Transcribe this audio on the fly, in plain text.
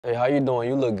Hey, how you doing?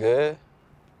 You look good.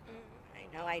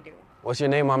 I know I do. What's your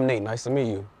name? I'm Nate. Nice to meet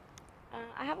you.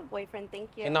 I have a boyfriend,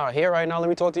 thank you. You're not here right now. Let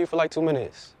me talk to you for like 2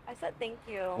 minutes. I said thank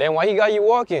you. Then why he got you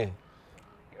walking?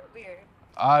 You're weird.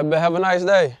 I bet. Have a nice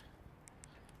day.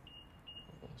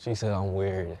 She said I'm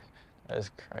weird. That's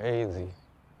crazy.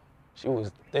 She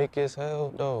was thick as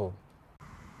hell, though.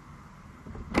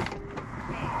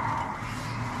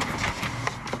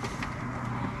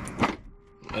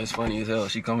 That's funny as hell.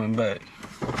 She coming back.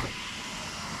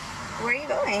 Where are you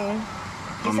going?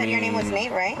 You said your name was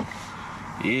Nate, right?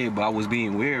 Yeah, but I was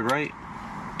being weird, right?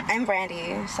 I'm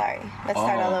Brandy. Sorry. Let's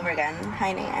start all over again.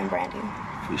 Hi, Nate. I'm Brandy.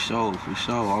 For sure, for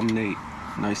sure. I'm Nate.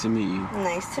 Nice to meet you.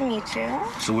 Nice to meet you.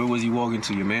 So where was you walking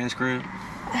to? Your man's crib?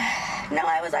 No,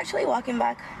 I was actually walking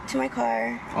back to my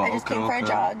car. Oh, I just came for a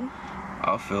jog.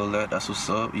 I feel that. That's what's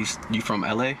up. You from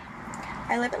LA?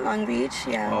 I live in Long Beach,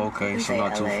 yeah. Oh, okay, so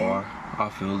not too far. I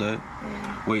feel that.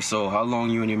 Yeah. Wait, so how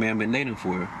long you and your man been dating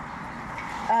for?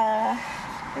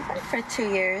 We've been for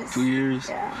 2 years. 2 years?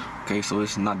 Yeah. Okay, so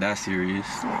it's not that serious.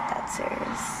 It's not that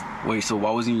serious. Wait, so why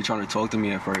wasn't you trying to talk to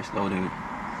me at first, though, then?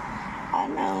 I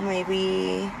don't know,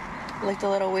 maybe looked a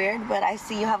little weird, but I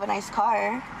see you have a nice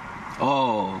car.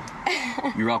 Oh,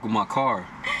 you rock with my car.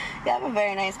 You have a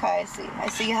very nice car, I see. I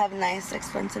see you have nice,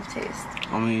 expensive taste.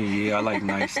 I mean, yeah, I like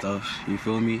nice stuff. You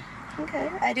feel me? Okay,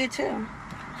 I do too.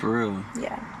 For real?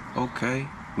 Yeah. Okay,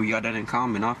 we got that in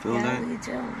common. I feel that. Yeah, we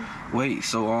do. Wait,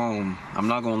 so I'm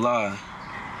not gonna lie.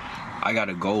 I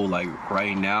gotta go like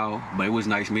right now, but it was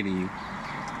nice meeting you.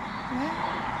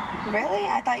 Really?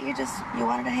 I thought you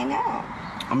wanted to hang out.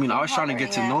 I mean, I was trying to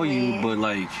get to know you, but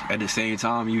like at the same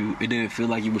time, it didn't feel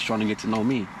like you was trying to get to know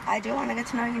me. I do want to get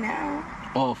to know you now.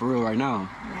 Oh, for real, right now?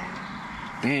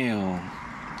 Yeah. Damn.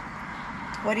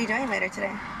 What are you doing later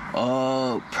today?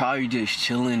 Probably just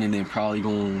chilling and then probably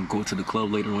gonna go to the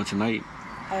club later on tonight.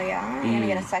 Oh yeah? You're gonna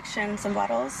get a section, some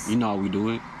bottles? You know how we do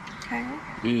it. Okay.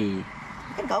 Yeah.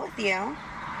 I can go with you.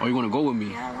 Oh, you wanna go with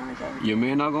me? Yeah, I wanna go with Your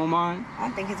man not gonna mind? I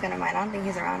don't think he's gonna mind. I don't think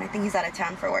he's around. I think he's out of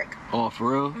town for work. Oh,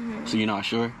 for real? Mm-hmm. So you're not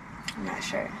sure? I'm not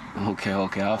sure. Okay,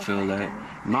 I feel that.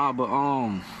 Nah, but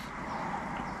I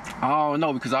don't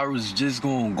know, because I was just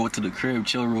gonna go to the crib,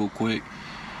 chill real quick,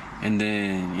 and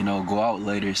then, go out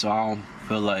later, so I don't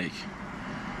feel like,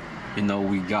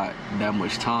 we got that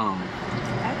much time.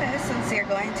 Okay, since you're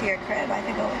going to your crib, I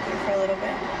could go with you for a little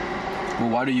bit. Well,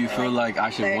 why do you feel like I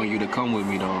should want you to come with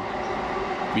me, though?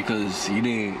 Because you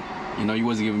didn't, you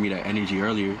wasn't giving me that energy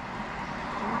earlier.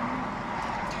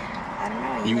 I don't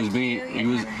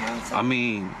know. I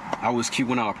mean, I was cute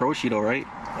when I approached you, though, right?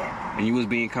 Yeah. And you was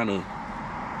being kind of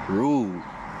rude.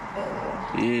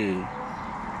 Yeah.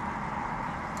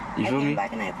 You feel me? I came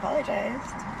back and I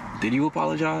apologized. Did you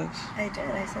apologize? I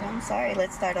did. I said, I'm sorry.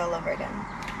 Let's start all over again.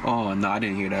 Oh, no, I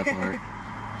didn't hear that part.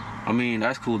 I mean,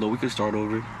 that's cool, though. We could start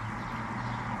over.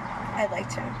 I'd like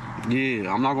to.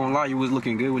 Yeah, I'm not gonna lie. You was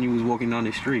looking good when you was walking down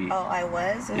the street. Oh, I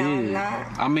was? No, yeah. I'm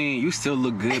not. I mean, you still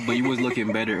look good, but you was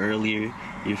looking better earlier.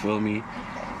 You feel me?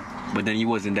 Okay. But then you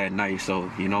wasn't that nice, so,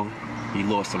 you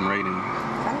lost some rating.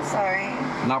 I'm sorry.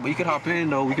 Nah, but you could hop in,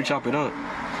 though. We could chop it up.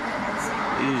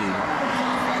 Yeah.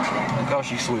 Look how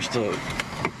she switched up.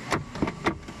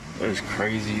 That's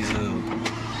crazy as hell.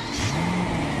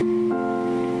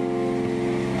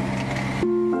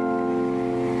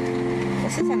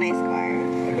 This is a nice car.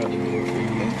 I got the door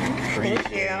for you. Thank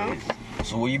you.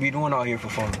 So what you be doing out here for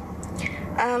fun?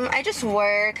 I just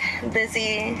work,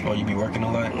 busy. Oh, you be working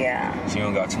a lot? Yeah. So you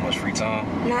don't got too much free time?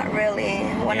 Not really.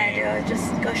 When I do, I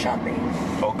just go shopping.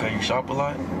 Okay, you shop a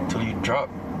lot till you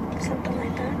drop? Something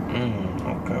like that.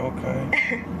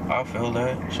 Okay. I feel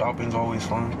that. Shopping's always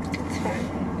fun. It's fun.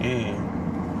 Yeah.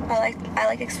 I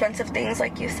like expensive things,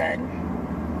 like you said.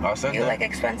 I said you that. like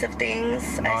expensive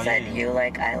things. I said you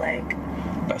like, I like.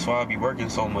 That's why I be working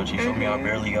so much. You feel me? I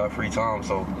barely got free time,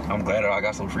 so I'm glad that I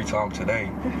got some free time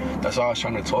today. That's why I was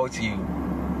trying to talk to you,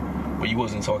 but you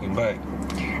wasn't talking back.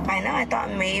 I know. I thought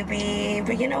maybe,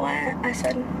 but you know what? I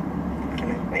said, I don't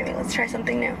know. Maybe let's try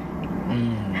something new.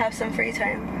 Have some free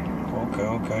time.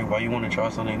 Okay. Why you want to try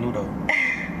something new though?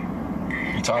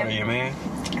 You tired of your man?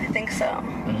 I think so.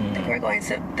 I think we're going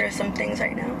through some things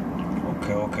right now.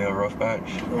 Okay, a rough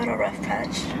patch. A little rough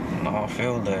patch. No, I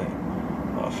feel that.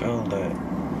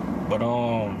 But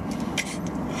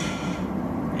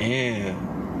yeah,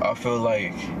 I feel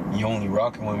like you only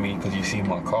rocking with me because you see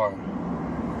my car.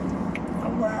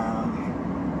 Well,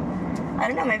 I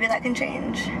don't know. Maybe that can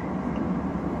change.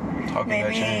 How can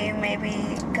that change?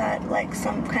 Maybe got like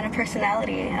some kind of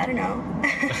personality. I don't know.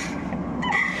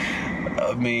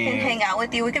 I mean, can hang out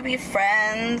with you. We could be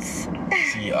friends.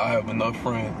 See, I have enough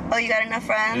friends. Oh, you got enough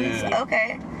friends? Yeah.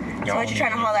 Okay. So what you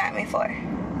trying to holler at me for?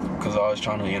 Because I was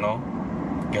trying to, you know,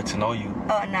 get to know you.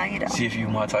 Oh, now you don't. See if you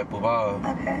my type of vibe.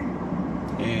 Okay.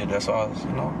 Yeah, that's all I was,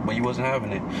 you know, but you wasn't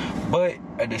having it. But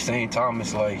at the same time,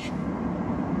 it's like,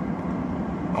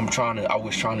 I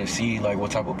was trying to see, like,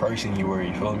 what type of person you were,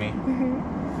 you feel me?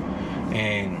 Mm-hmm.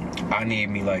 And I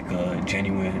need me, like, a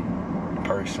genuine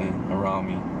person around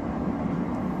me.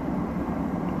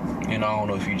 And I don't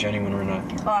know if you're genuine or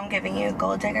not. Oh, I'm giving you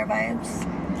gold digger vibes.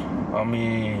 I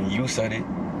mean, you said it.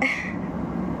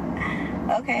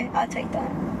 Okay, I'll take that.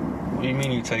 What do you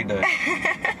mean you take that?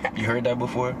 You heard that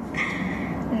before?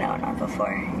 No, not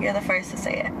before. You're the first to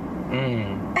say it.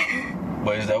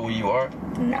 But is that what you are?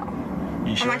 No.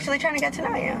 You sure? I'm actually trying to get to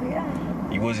know you, yeah.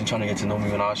 You wasn't trying to get to know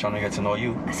me when I was trying to get to know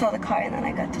you? I saw the car and then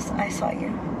I saw you.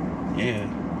 Yeah.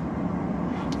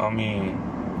 I mean,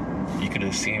 you could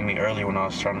have seen me earlier when I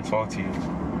was trying to talk to you.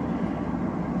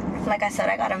 Like I said,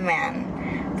 I got a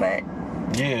man, but...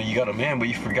 Yeah, you got a man, but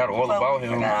you forgot all about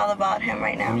him. I forgot all about him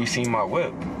right now. When you seen my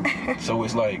whip. So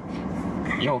it's like,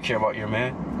 you don't care about your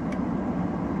man.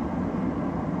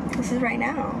 This is right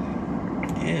now.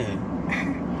 Yeah.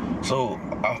 So,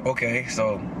 okay,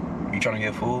 so you trying to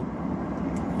get food?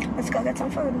 Let's go get some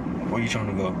food. Where you trying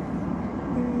to go?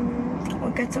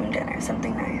 We'll get some dinner,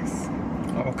 something nice.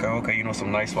 Okay, you know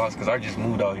some nice spots, because I just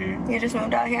moved out here. You just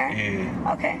moved out here?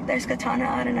 Yeah. Okay, there's Katana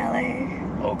out in LA.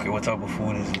 Okay, what type of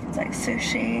food is it? It's like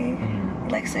sushi. You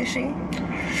like sushi?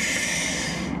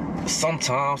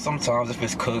 Sometimes if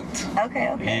it's cooked.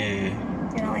 Okay.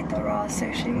 Yeah. You don't like the raw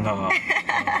sushi? Nah.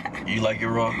 You like it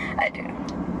raw? I do.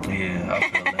 Yeah,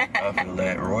 I feel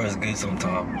that. Raw is good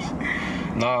sometimes.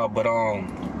 Nah, but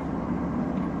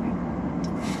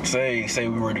say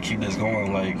we were to keep this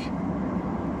going, like,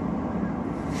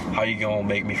 how you gonna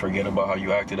make me forget about how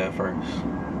you acted at first?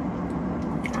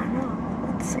 I don't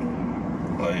know. Let's see.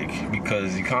 Like,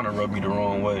 because you kind of rubbed me the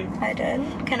wrong way. I did.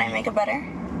 Can I make it better?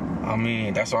 I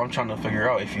mean, that's what I'm trying to figure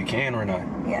out, if you can or not.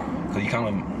 Yeah. Because you kind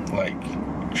of,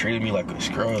 like, treated me like a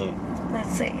scrub. Let's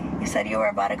see. You said you were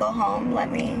about to go home. Let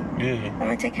me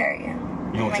take care of you.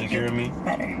 You gonna take care of me?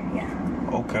 Better, yeah.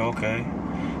 Okay.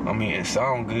 I mean, it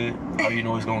sounds good. How do you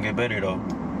know it's gonna get better, though?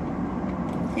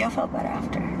 You'll feel better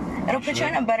after. It'll put you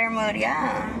in a better mood,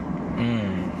 yeah.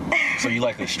 So you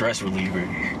like a stress reliever?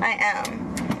 I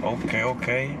am.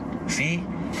 Okay. See?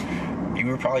 You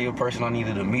were probably a person I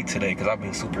needed to meet today, because I've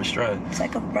been super stressed. It's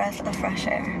like a breath of fresh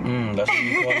air. That's what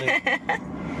you call it?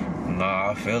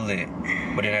 Nah, I feel it.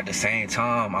 But then at the same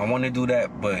time, I want to do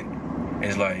that, but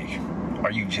it's like,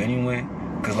 are you genuine?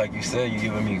 Because like you said, you're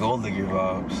giving me gold digger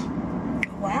vibes.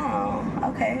 Wow,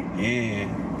 okay. Yeah.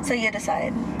 So you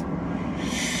decide?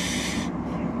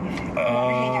 You want to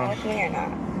hang out with me or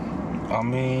not? I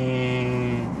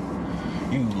mean,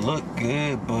 you look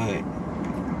good, but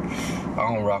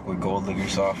I don't rock with gold digger,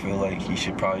 so I feel like you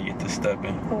should probably get to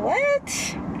stepping.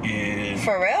 What? Yeah.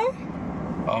 For real?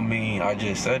 I mean, I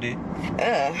just said it.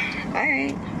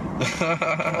 Alright.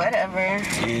 Whatever.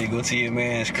 Yeah, go to your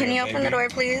man's crib. Can you open the door,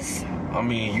 please? I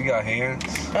mean, you got hands.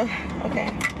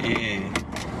 Okay. Yeah.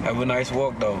 Have a nice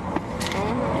walk, though.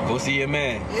 Go see your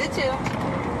man. You too.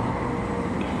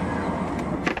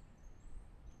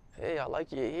 Hey, I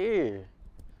like your hair.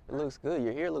 It looks good.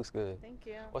 Your hair looks good. Thank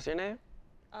you. What's your name?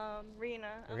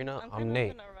 Rena. Rena? I'm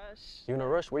Nate. in a rush. You in a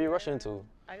rush? Where you rushing to?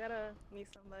 I gotta meet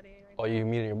somebody. Oh, you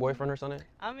meeting your boyfriend or something?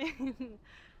 I mean,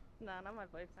 no, not my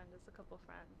boyfriend. Just a couple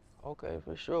friends. Okay,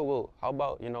 for sure. Well, how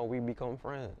about, we become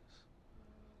friends?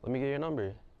 Let me get your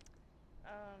number.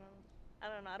 I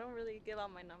don't know. I don't really give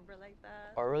out my number like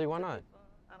that. Oh, really? Why not? People.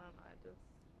 I don't know.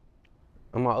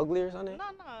 Am I ugly or something? No,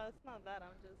 it's not that.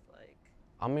 I'm just like...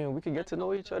 I mean, we could get to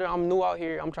know each other. I'm new out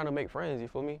here. I'm trying to make friends, you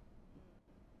feel me?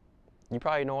 You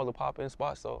probably know all the poppin'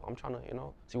 spots, so I'm trying to,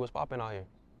 see what's poppin' out here.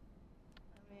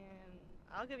 I mean,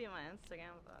 I'll give you my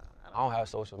Instagram, but I don't have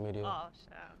social media. Oh,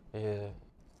 shit. Yeah.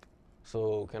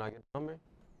 So, can I get the number?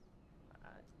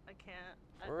 I can't.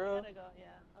 For real? I gotta go, yeah.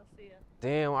 I'll see you.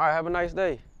 Damn, all right, have a nice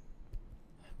day.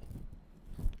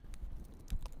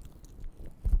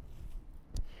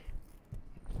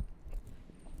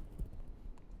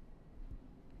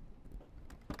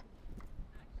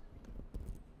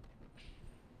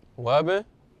 What happened?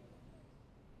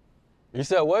 You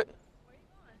said what? Where you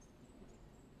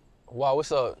going? Wow,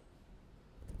 what's up? What are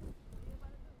you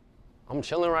about to do? I'm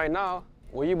chilling right now.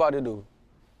 What you about to do?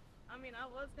 I mean, I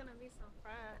was gonna meet some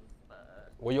friends,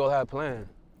 but... What you all have planned?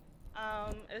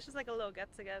 It's just like a little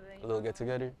get-together. A little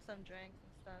get-together? Some drinks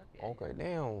and stuff, yeah. Okay,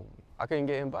 damn. I couldn't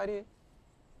get invited?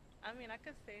 I mean, I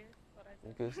could say what I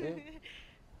You could say?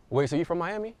 Wait, so you from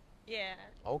Miami? Yeah.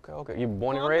 Okay. You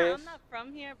born and I'm raised? not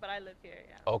from here, but I live here,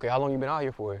 yeah. Okay, how long you been out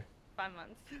here for? 5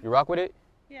 months. You rock with it?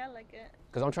 Yeah, I like it.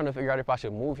 Cause I'm trying to figure out if I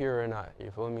should move here or not.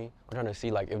 You feel me? I'm trying to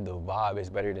see like if the vibe is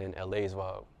better than LA's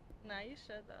vibe. Nah, you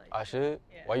should though. I should?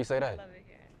 Yeah. Why you say I that? love it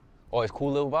here. Oh, it's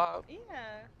cool little vibe? Yeah.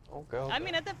 Okay. I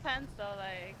mean, it depends though.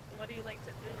 Like, what do you like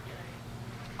to do?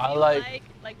 Like, I do you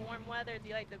like warm weather? Do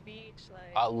you like the beach?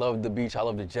 Like, I love the beach. I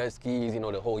love the jet skis. You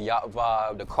know, the whole yacht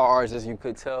vibe, the cars, as you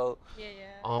could tell. Yeah,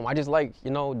 yeah. I just like,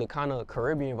 you know, the kind of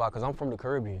Caribbean vibe, cause I'm from the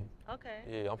Caribbean. Okay.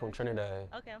 Yeah, I'm from Trinidad.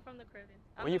 Okay, I'm from the Caribbean.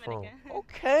 I'm Where you Dominican. from?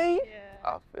 Okay. Yeah.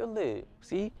 I feel it.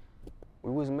 See,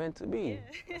 we was meant to be. Yeah.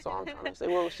 That's all I'm trying to say.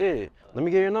 Well, shit. Let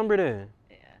me get your number then.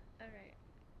 Yeah. All right.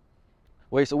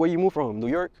 Wait, so where you moved from? New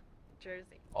York?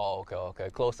 Jersey. Oh, okay, okay.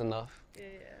 Close enough. Yeah,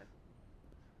 yeah.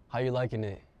 How you liking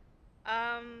it?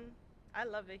 I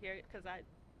love it here because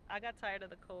I got tired of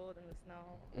the cold and the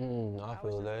snow. I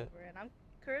feel that. And I'm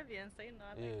Caribbean, so you know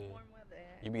I like warm weather.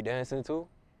 You be dancing too?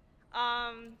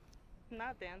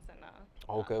 Not dancing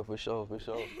now. Okay, for sure, for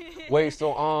sure. Wait,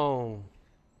 so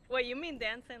Wait, you mean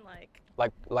dancing like?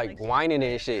 Like whining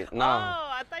and shit? Nah.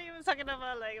 Oh, I thought you were talking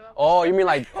about like. Oh, you mean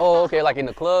like okay, like in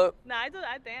the club? No, I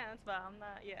dance, but I'm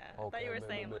not. Yeah, I thought you were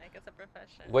saying like it's a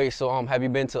profession. Wait, so have you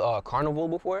been to Carnival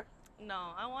before?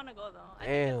 No, I want to go though.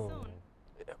 Damn. I think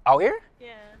it's soon. Out here?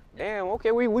 Yeah. Damn.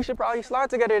 Okay, we should probably slide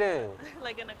together then.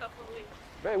 Like in a couple of weeks.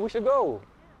 Man, we should go.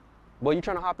 Well, you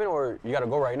trying to hop in or you gotta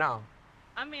go right now?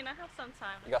 I mean, I have some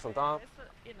time. You got some time?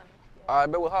 You know. All right,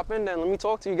 bet we'll hop in then. Let me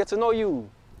talk to you, get to know you.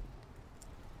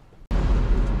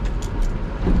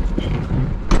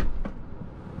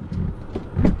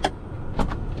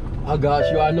 I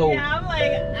got you, I know. Yeah, I'm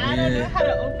like, I don't know how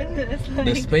to open this. Like,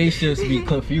 the spaceships be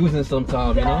confusing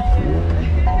sometimes, you know?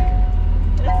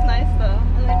 It's nice though,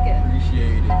 I like it.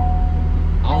 Appreciate it.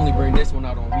 I only bring this one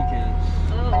out on weekends.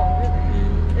 Oh, really?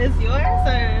 Yeah. It's yours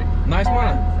or? Nice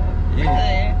one.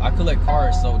 Yeah. I collect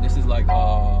cars, so this is like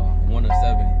 1 of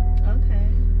 7. Okay.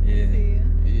 Yeah.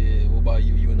 Yeah. What about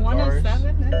you? You in the 1 cars? of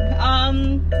 7?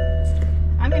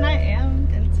 I mean, I am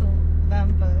into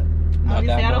them, but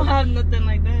obviously I don't have nothing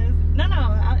like this. No,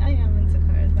 I am into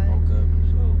cars. Okay, for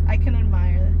sure. I can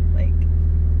admire like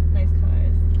nice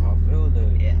cars. I feel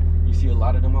that. Yeah. You see a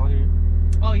lot of them out here?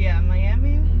 Oh yeah,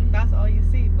 Miami. That's all you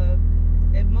see, but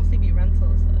it mostly be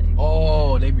rentals. Like.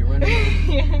 Oh, they be renting them?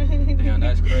 Yeah. Damn,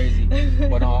 that's crazy.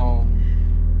 But how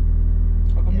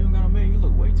come you don't got a man? You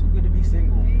look way too good to be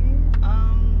single.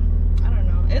 I don't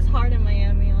know. It's hard in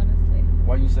Miami, honestly.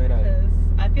 Why you say that? Because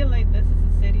I feel like this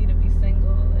is a city to be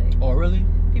single. Like. Oh, really?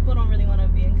 People don't really want to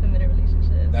be in committed relationships.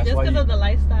 That's just why because of the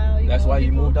lifestyle. That's why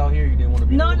you moved out here? You didn't want to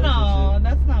be in a relationship? No,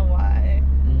 that's not why.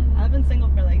 I've been single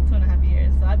for like 2.5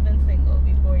 years, so I've been single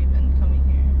before even coming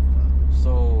here.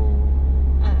 So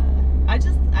I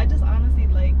just honestly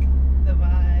like the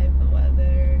vibe, the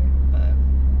weather, but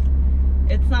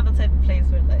it's not the type of place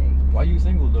where like. Why you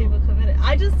single though? People committed.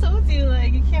 I just told you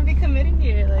like you can't be committed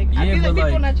here. Like I feel like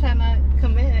people not trying to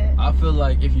commit. I feel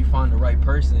like if you find the right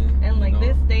person. And like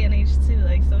this day and age too,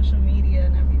 like social media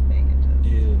and everything, it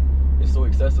just it's so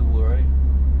accessible, right?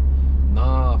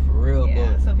 Nah, for real.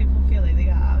 Yeah, but so people feel like they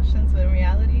got options, but in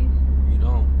reality, you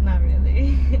don't. not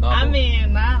really. I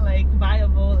mean, not like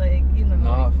viable, like you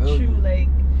know, I feel true, you.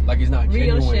 Like it's not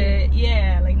real genuine. shit.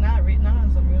 Yeah, like not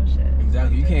on some real shit.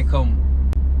 Exactly. You can't come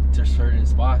to certain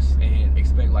spots and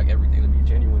expect like everything to be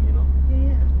genuine, you know?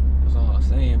 Yeah. That's all I'm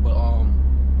saying. But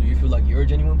do you feel like you're a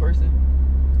genuine person?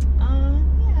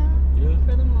 Yeah.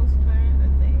 For the most part, I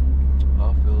think.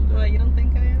 I feel that. But you don't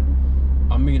think I am?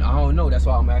 I mean, I don't know. That's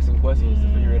why I'm asking questions to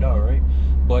figure it out, right?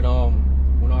 But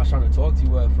when I was trying to talk to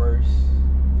you at first,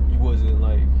 you wasn't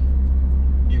like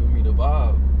giving me the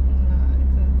vibe. Nah,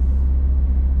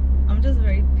 because I'm just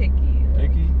very picky.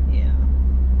 Picky? Yeah.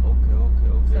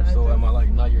 Okay. So am I like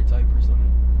not your type or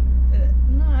something?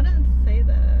 No, I didn't say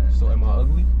that. So am I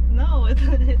ugly? No, it's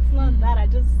not that. I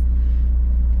just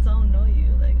don't know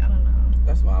you. Like I don't know.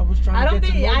 That's why I was trying to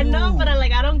get to know you. I know, but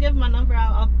I don't give my number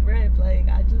out off rip. Like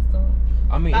I just don't.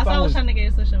 I mean, that's why I was trying to get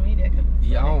your social media.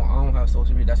 Yeah, I don't have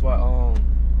social media. That's why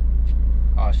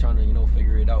I was trying to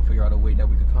figure out a way that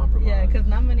we could compromise. Yeah, because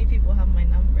not many people have my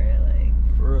number.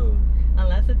 Like for real.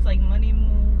 Unless it's like money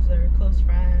moves or close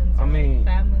friends. Or, like,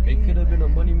 family. It could have been a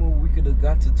money move. We could have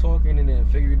got to talking and then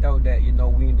figured out that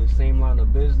we in the same line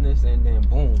of business, and then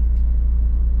boom.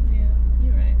 Yeah,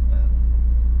 you're right,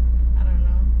 but I don't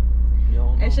know. You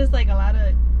don't know? It's just like a lot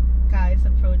of guys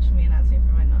approach me and ask me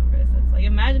for my number. So it's like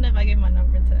imagine if I gave my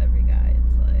number to every guy.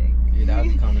 It's like yeah,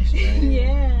 that'd be kind of strange.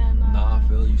 Yeah. Nah, I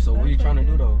feel you. So what are you trying to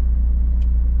do though?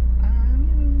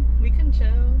 We can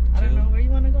chill. I don't know where you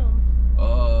want to go.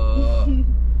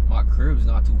 My crib's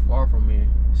not too far from here,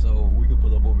 so we could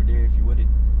pull up over there if you with it.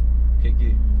 Kick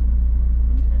it. Okay.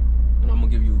 And I'm gonna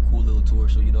give you a cool little tour,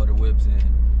 show you the other whips, and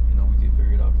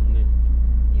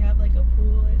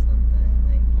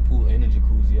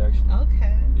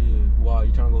Okay. Yeah. Why?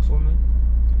 You trying to go swimming?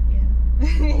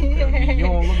 Okay. You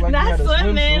don't look like not you had a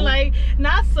swimming, swimsuit. like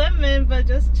not swimming, but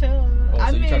just chill. Oh,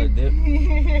 so you trying to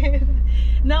dip?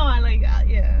 No, I like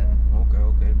yeah.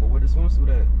 Okay. But where the swimsuit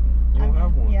at? You don't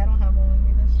have one. Yeah, I don't have one with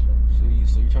me. That's true.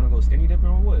 So you trying to go skinny dipping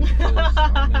or what? Because,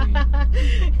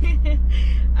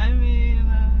 I mean,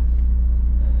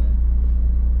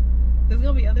 there's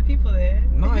gonna be other people there.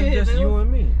 no, it's just you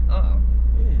and me. Oh,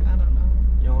 Yeah. I don't know.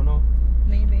 You don't know?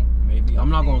 Maybe. I'm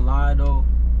not gonna lie though.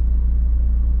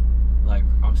 Like,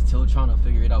 I'm still trying to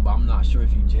figure it out, but I'm not sure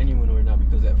if you Genuine or not,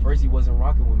 because at first he wasn't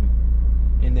rocking with me,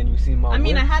 and then you see my. I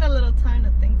mean, whip. I had a little time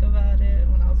to think about it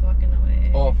when I was walking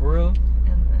away. Oh, for real?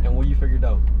 And And what you figured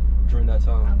out during that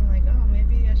time? I'm like, oh,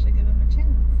 maybe I should give him a chance.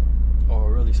 Oh,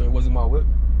 really? So it wasn't my whip?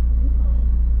 No.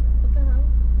 What the hell?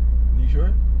 You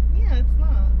sure? Yeah, it's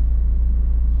not.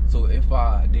 So if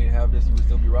I didn't have this, you would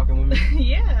still be rocking with me?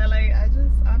 Yeah, like I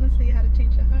just honestly had to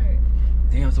change your heart.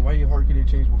 Damn. So why your heart couldn't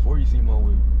change before you seen my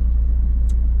whip?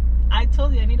 I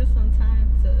told you I needed some time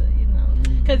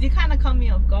to, because you kind of caught me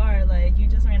off guard. Like, you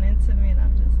just ran into me, and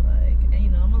I'm just like,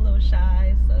 and, I'm a little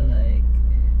shy, so like,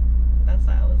 that's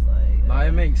why I was like. Nah,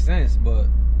 it makes sense, but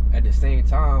at the same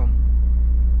time,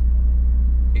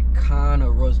 it kind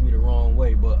of rubs me the wrong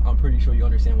way. But I'm pretty sure you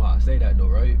understand why I say that, though,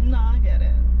 right? No, I get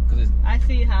it. Because I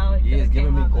see how it it's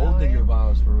giving me gold digger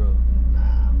vibes for real. Nah,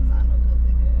 I'm not no gold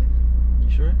digger. You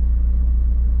sure?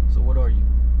 So what are you?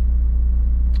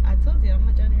 I told you I'm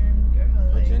a genuine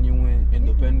girl. A genuine,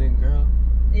 independent girl?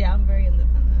 Yeah, I'm very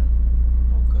independent.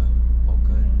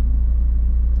 Okay.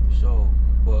 So,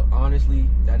 but honestly,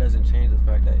 that doesn't change the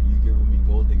fact that you giving me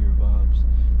gold digger vibes.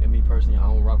 And me personally, I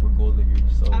don't rock with gold diggers.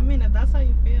 So I mean, if that's how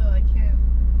you feel, I can't.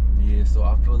 yeah, so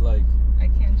I feel like I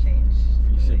can't change.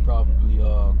 you should probably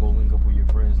go link up with your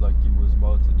friends like you was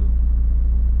about to do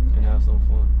and have some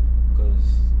fun.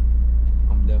 Cause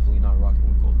I'm definitely not rocking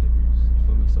with gold diggers. You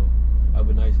feel me? So have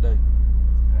a nice day.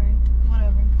 Alright,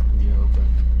 whatever. Yeah,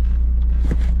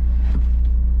 okay.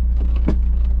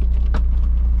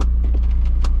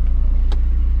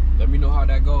 Let me know how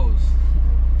that goes.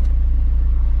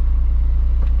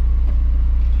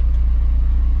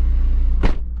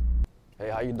 Hey,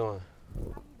 how you doing? How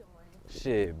you doing?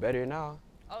 Shit, better now.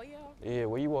 Oh yeah. Yeah,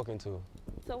 where you walking to?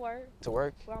 To work. To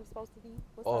work? Where I'm supposed to be.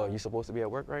 What's Oh, up? you supposed to be at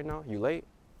work right now? You late?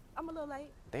 I'm a little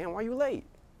late. Damn, why you late?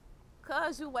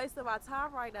 Cause you wasting my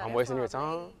time right now. I'm That's wasting why your I'm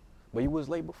time? late. But you was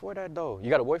late before that though. You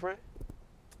got a boyfriend?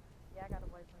 Yeah, I got a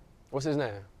boyfriend. What's his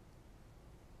name?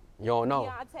 You don't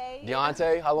know. Deontay.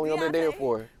 Deontay? How long y'all been dating Deontay.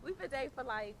 for? We've been dating for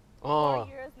like 4 Uh,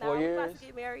 years now. 4 We're years? about to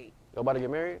get married. Y'all about to get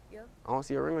married? Yeah. I don't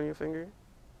see a ring on your finger.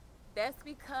 That's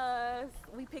because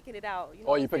we picking it out. You know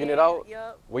Oh, what you I'm picking saying? it out?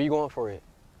 Yep. Where you going for it?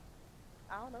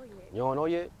 I don't know yet. You don't know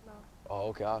yet? No. Oh,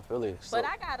 okay, I feel it. So, But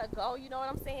I gotta go. You know what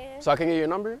I'm saying? so I can get your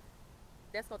number?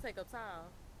 That's gonna take up time.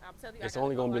 I'm telling you. It's I gotta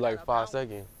only go. gonna be I like gotta 5 bounce.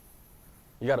 seconds.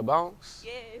 You got to bounce?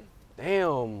 Yeah.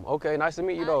 Damn. Okay, nice to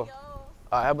meet you though. Adios. All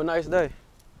right, have a nice day.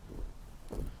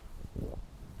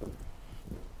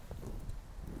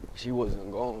 She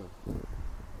wasn't going.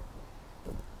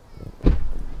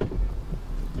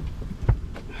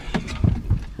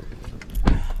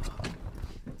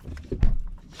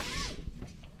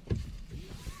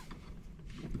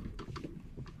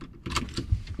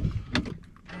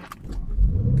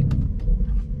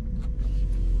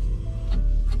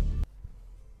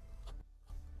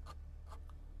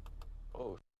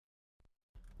 Oh.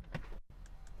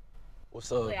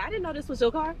 What's up? Wait, I didn't know this was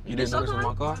your car. You This didn't know your this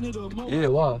was car? my car? Yeah,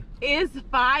 why? It's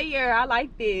fire. I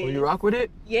like this. Oh, you rock with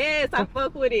it? Yes, I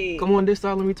fuck with it. Come on this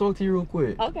side, let me talk to you real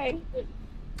quick. Okay.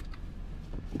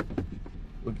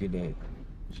 Look at that.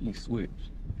 She switched.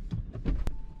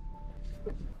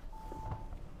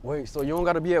 Wait, so you don't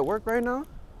gotta be at work right now?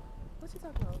 What you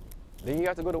talking about? Then you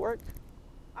have to go to work?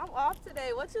 I'm off today.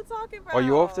 What you talking about? Are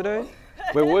you off today?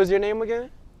 Wait, what is your name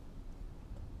again?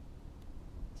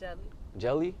 Jelly.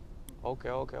 Jelly?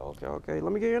 Okay.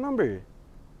 Let me get your number.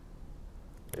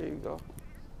 There you go.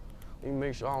 Let me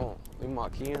make sure I don't leave my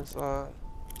key inside.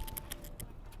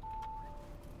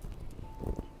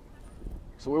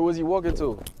 So where was you walking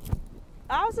to?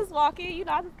 I was just walking. You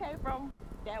know, I just came from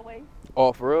that way.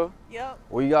 Oh, for real? Yep.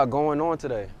 What you got going on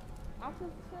today? I'm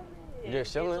just chilling. You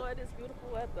just chilling? Enjoy this beautiful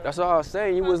weather. That's all I was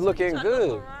saying. You was So looking trying to go for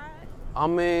good. a ride? I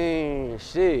mean,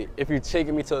 shit. If you're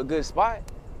taking me to a good spot,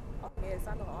 Oh, yes,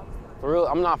 I know all the stuff. for real,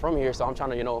 I'm not from here, so I'm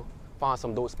trying to, find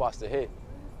some dope spots to hit.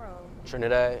 Where you from?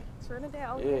 Trinidad.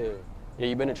 Trinidad? Yeah. Okay. Yeah,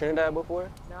 you been to Trinidad before?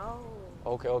 No.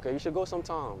 Okay. You should go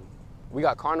sometime. We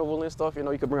got carnival and stuff, you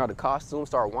could bring out the costume,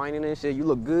 start whining and shit. You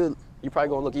look good. You probably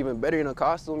gonna look even better in a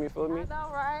costume, you feel me? I know,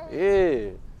 right? Yeah.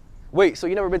 Wait, so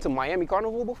you never been to Miami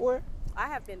Carnival before? I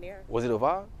have been there. Was it a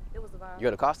vibe? It was a vibe. You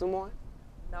had a costume on?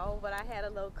 No, but I had a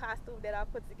little costume that I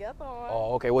put together on.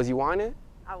 Oh, okay. Was you whining?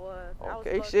 I was.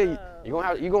 Okay, I was shit. up.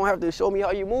 You gonna have to show me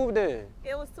how you moved then.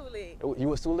 It was too lit. You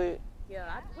was too lit? Yeah,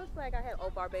 I looked like I had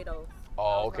Barbados.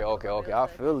 Oh, okay. I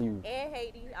feel you. And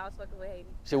Haiti. I was fucking with Haiti.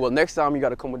 Shit, well, next time you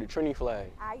gotta come with the Trinity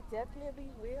flag. I definitely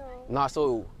will. Nah,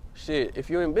 so, shit, if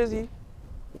you ain't busy,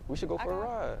 we should go for a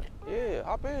ride. Yeah,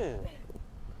 hop in.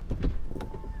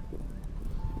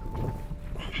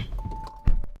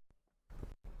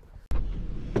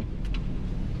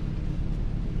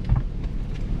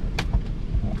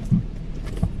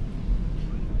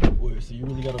 Wait, so you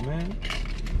really got a man?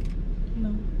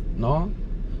 No. No?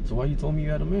 So why you told me you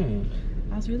had a man?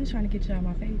 I was really trying to get you out of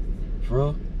my face. For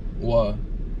real? Why?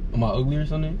 Am I ugly or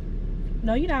something?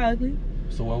 No, you're not ugly.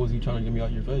 So why was he trying to get me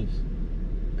out your face?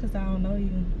 Because I don't know you.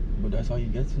 But that's how you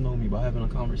get to know me, by having a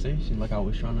conversation like I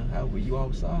was trying to have with you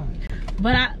outside.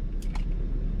 But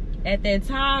at that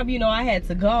time, you know, I had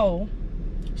to go.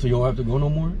 So you don't have to go no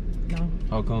more? No.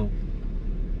 How come?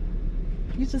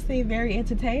 You just seem very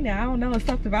entertaining. I don't know, it's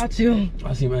something about you.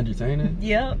 I seem entertaining?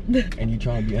 Yep. And you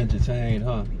trying to be entertained,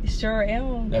 huh? Sure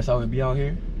am. That's how it be out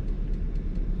here?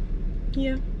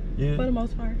 Yeah. Yeah? For the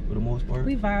most part. For the most part?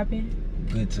 We vibing.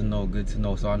 Good to know, good to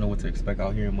know. So I know what to expect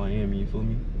out here in Miami, you feel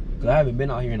me? Because I haven't been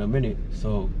out here in a minute,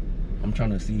 so I'm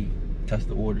trying to test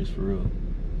the orders for real.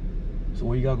 So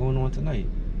what you got going on tonight?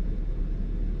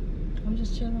 I'm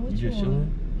just chilling with you. You just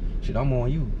chilling? Shit, I'm on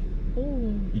you.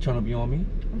 Ooh. You trying to be on me?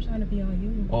 I'm trying to be on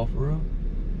you. Oh, for real?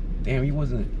 Damn, you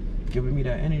wasn't giving me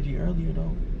that energy earlier,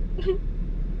 though.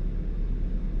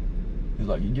 It's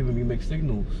like you're giving me mixed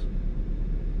signals.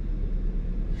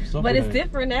 But it's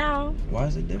different now. Why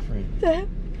is it different?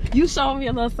 You showed me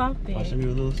a little something. I show you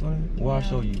a little something? Why I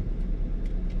show you?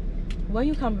 Where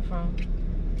you coming from?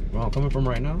 Where I'm coming from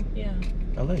right now? Yeah.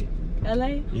 LA.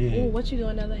 LA? Yeah. Ooh, what you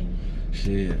doing in LA?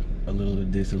 Shit, a little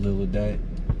of this, a little of that.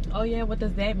 Oh yeah, what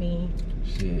does that mean?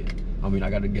 Shit, I mean, I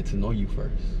gotta get to know you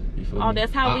first. You feel me? Oh,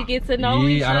 that's how we get to know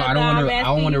each other. I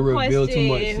don't want to reveal too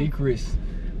much secrets.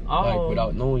 Oh. Like,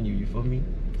 without knowing you, you feel me?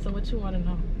 So what you want to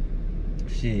know?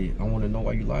 Shit, I want to know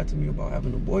why you lied to me about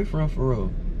having a boyfriend for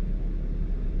real.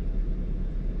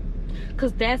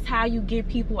 Cause that's how you get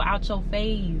people out your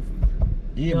face.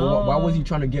 Yeah, but why was you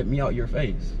trying to get me out your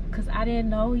face? Cause I didn't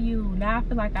know you. Now I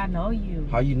feel like I know you.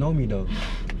 How you know me though?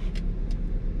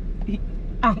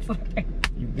 I'm sorry.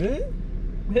 You good?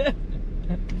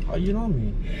 How you know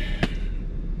me?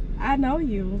 I know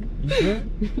you. You good?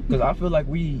 Cause I feel like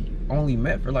we only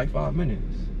met for like 5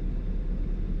 minutes.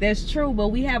 That's true, but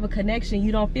we have a connection.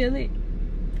 You don't feel it?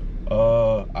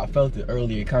 I felt it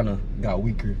earlier. It kind of got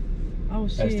weaker. Oh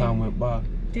shit. As time went by.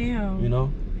 Damn. You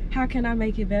know? How can I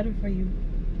make it better for you?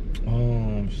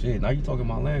 Shit. Now you talking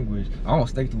my language. I don't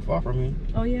stay too far from here.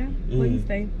 Oh yeah? Where you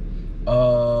stay?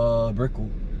 Brickell.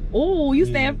 Oh, you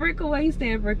stay at Brickell? Where you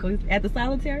stay at Brickell? At the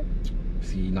Solitaire?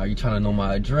 See, now you trying to know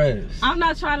my address. I'm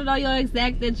not trying to know your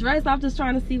exact address. I'm just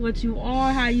trying to see what you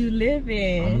on, how you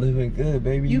living. I'm living good,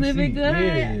 baby. You living good?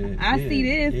 Yeah, I see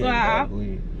this. Yeah, So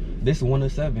exactly. This 1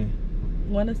 of 7.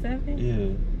 1 of 7?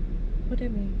 Yeah. What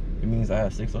that mean? It means I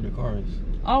have 6 other cars.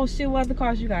 Oh shit, what other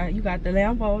cars you got? You got the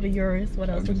Lambo, the Urus, what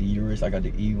else? I got the Urus, I got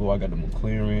the Evo, I got the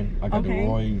McLaren, I got the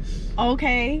Royce.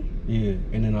 Okay. Yeah,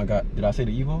 and then I got, did I say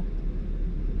the Evo?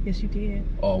 Yes, you did.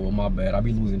 Oh, well, my bad. I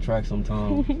be losing track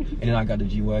sometimes. And then I got the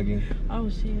G-Wagon. Oh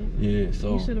shit. Yeah,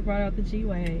 so. You should have brought out the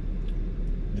G-Wagon.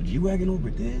 The G-Wagon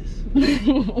over this?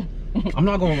 I'm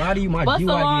not gonna lie to you, my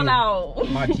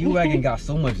G-Wagon got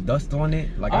so much dust on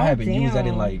it. Like, I haven't used that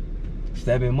in like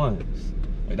 7 months.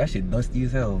 Like, that shit dusty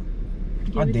as hell.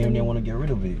 I damn near want to get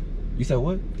rid of it. You said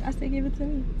what? I said give it to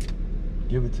me.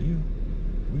 Give it to you?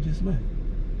 We just met.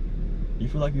 You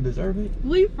feel like you deserve it?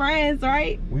 We friends,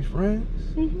 right? We friends?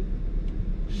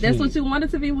 That's what you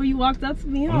wanted to be when you walked up to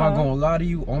me, huh? I'm not gonna lie to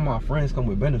you, all my friends come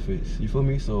with benefits. You feel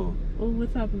me? So. Oh,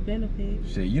 what type of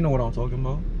benefits? Shit, you know what I'm talking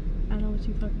about. I know what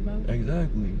you're talking about.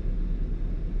 Exactly.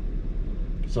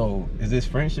 So, is this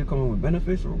friendship coming with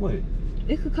benefits or what?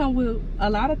 It could come with a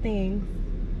lot of things.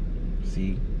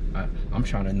 See, I'm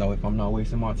trying to know if I'm not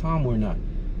wasting my time or not.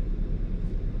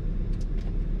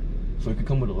 So it could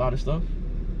come with a lot of stuff?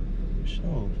 For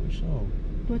sure, for sure.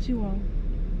 What you want?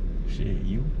 Shit,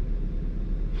 you?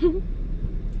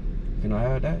 Can I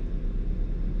have that?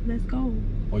 Let's go.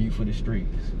 Or you for the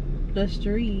streets? The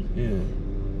street? Yeah.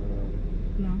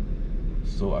 No.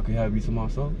 So I could have you to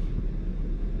myself?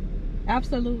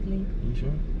 Absolutely. You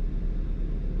sure?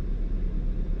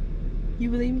 You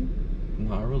believe me?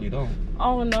 No, I really don't.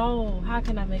 Oh no. How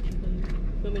can I make you believe?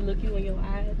 Let me look you in your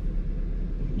eyes.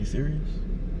 You serious?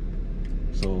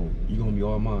 So you gonna be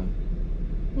all mine?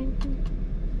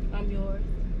 I'm yours.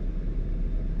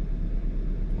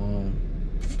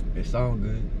 It sound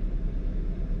good,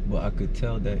 but I could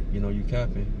tell that, you know, you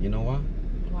capping. You know why?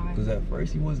 Why? Because at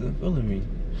first you wasn't feeling me.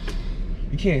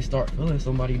 You can't start feeling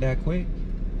somebody that quick.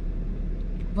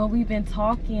 But we've been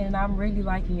talking and I'm really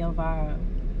liking your vibe.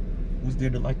 What's there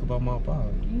to like about my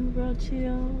vibe? You real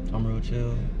chill. I'm real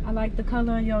chill. I like the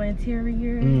color of your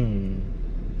interior.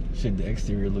 Shit, the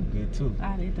exterior look good too.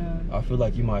 It does. I feel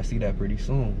like you might see that pretty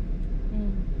soon.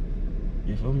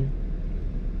 You feel me?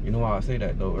 You know why I say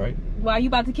that though, right? Why, you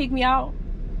about to kick me out?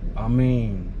 I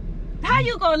mean, how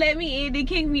you gonna let me in and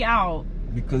kick me out?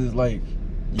 Because it's like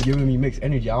you're giving me mixed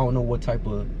energy. I don't know what type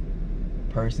of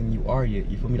person you are yet.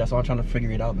 You feel me? That's why I'm trying to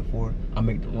figure it out before I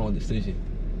make the wrong decision.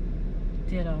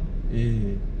 Ditto.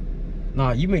 Yeah.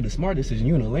 Nah, you made the smart decision.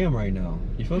 You in a lamb right now.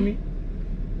 You feel me?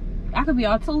 I could be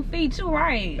on 2 feet, you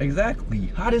right. Exactly.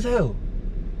 Hot as hell.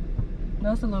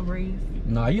 No, it's a little breeze.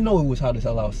 Nah, you know it was hot as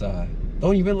hell outside.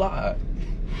 Don't even lie.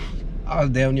 I was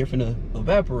down there finna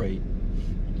evaporate.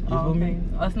 You feel me?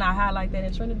 Oh, it's not hot like that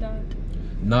in Trinidad?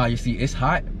 Nah, you see, it's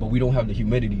hot, but we don't have the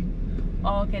humidity.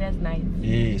 Oh, okay, that's nice.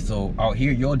 Yeah, so out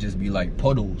here, y'all just be like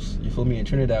puddles. You feel me? In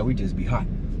Trinidad, we just be hot.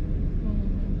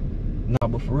 Nah,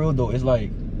 but for real though, it's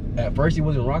like, at first you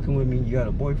wasn't rocking with me, you had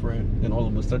a boyfriend, then all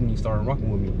of a sudden you started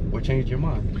rocking with me. What changed your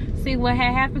mind? See, what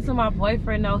had happened to my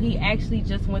boyfriend though, he actually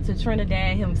just went to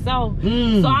Trinidad himself.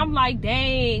 So I'm like,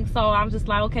 dang. So I'm just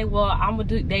like, okay, well, I'm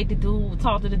gonna date the dude,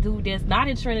 talk to the dude that's not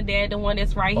in Trinidad, the one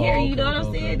that's right here. Okay, you know what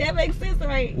I'm saying? That makes sense,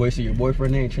 right? Wait, so your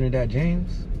boyfriend named Trinidad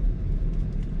James?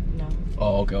 No.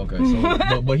 Oh, okay.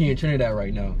 So, but he in Trinidad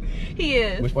right now. He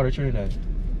is. Which part of Trinidad?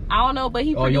 I don't know, but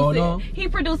he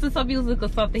produces some music or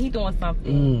something. He doing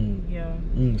something.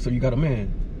 Yeah. So you got a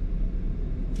man?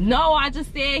 No, I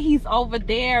just said he's over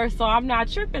there, so I'm not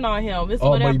tripping on him. It's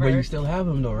whatever. But you still have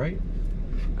him though, right?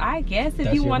 I guess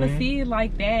if you want to see it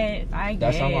like that, I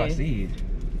guess. That's how I see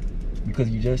it. Because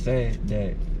you just said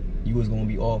that you was gonna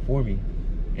be all for me,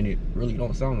 and it really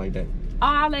don't sound like that. Oh,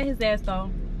 I'll let his ass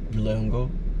go. You let him go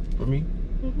for me?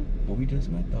 But we just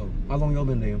met though. How long y'all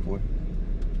been dating for?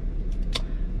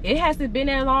 It hasn't been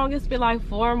that long. It's been like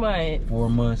 4 months.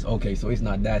 4 months? Okay, so it's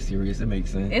not that serious. It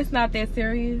makes sense. It's not that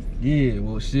serious. Yeah,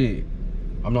 well, shit.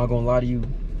 I'm not gonna lie to you.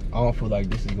 I don't feel like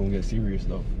this is gonna get serious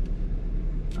though.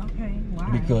 Okay, why?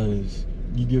 Because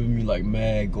you giving me like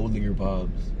mad gold digger vibes.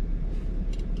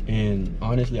 And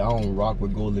honestly, I don't rock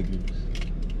with gold diggers.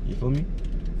 You feel me?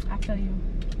 I feel you.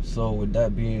 So with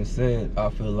that being said, I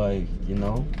feel like, you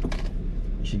know,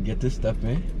 you should get this step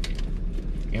in.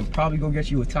 And probably go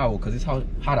get you a towel because it's hot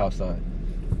outside.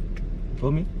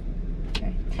 Feel me?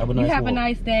 Okay. Have a nice You have walk. a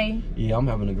nice day. Yeah, I'm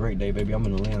having a great day, baby. I'm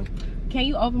in the lamb. Can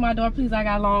you open my door, please? I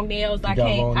got long nails. I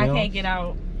can't get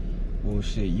out. Well,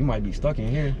 shit, you might be stuck in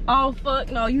here. Oh,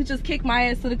 fuck no. You just kicked my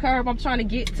ass to the curb. I'm trying to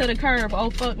get to the curb. Oh,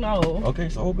 fuck no. Okay,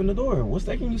 so open the door. What's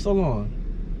taking you so long?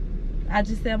 I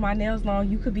just said my nails long.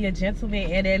 You could be a gentleman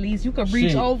and at least you could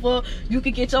reach over. You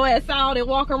could get your ass out and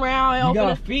walk around. And you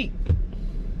got feet.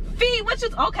 Feet? What you...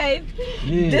 Okay.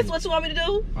 Yeah. This what you want me to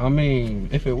do? I mean,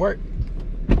 if it worked.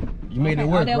 You made it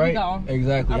work, there right? We go.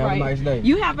 Exactly. Have a nice day.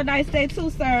 You have a nice day too,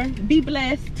 sir. Be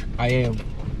blessed. I am.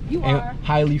 You are.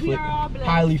 Highly favored.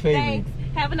 Thanks.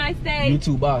 Have a nice day. You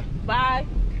too. Bye. Bye.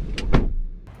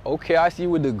 Okay, I see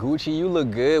you with the Gucci. You look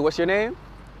good. What's your name?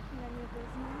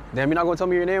 Damn, you're not gonna tell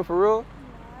me your name for real?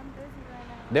 No, I'm busy right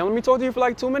now. Damn, let me talk to you for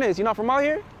like 2 minutes. You're not from out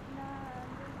here? No, I'm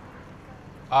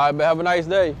busy. All right, but have a nice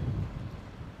day.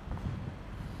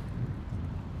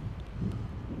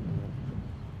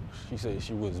 She said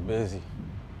she was busy.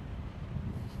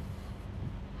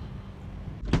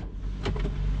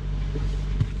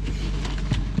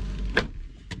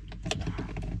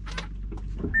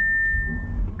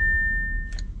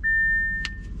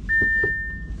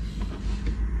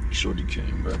 Shorty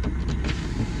came back.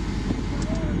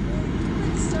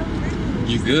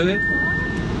 You good?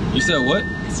 You said what?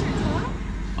 It's your car?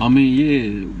 I mean,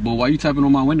 yeah, but why you tapping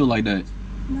on my window like that?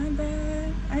 My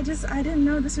bad. I didn't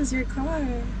know this was your car.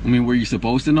 I mean, were you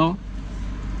supposed to know?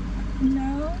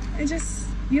 No,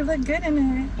 you look good in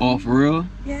it. Oh, for real?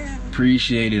 Yeah.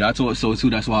 Appreciate it. I thought so too,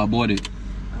 that's why I bought it.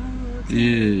 Oh, okay.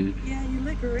 Yeah. Yeah, you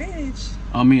look rich.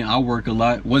 I mean, I work a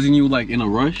lot. Wasn't you like in a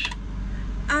rush?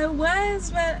 I was,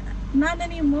 but not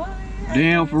anymore.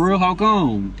 Damn, for real? How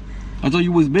come? I thought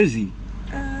you was busy.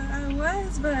 I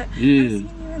was, but yeah. I seen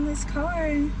you in this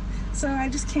car, so I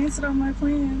just canceled all my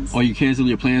plans. Oh, you canceled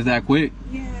your plans that quick?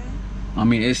 Yeah. I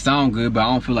mean, it sounds good, but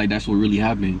I don't feel like that's what really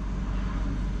happened.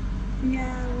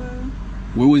 Yeah, well.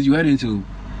 Where was you heading to?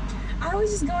 I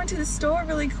was just going to the store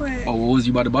really quick. Oh, what was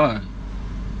you about to buy?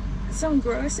 Some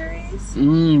groceries.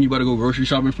 You about to go grocery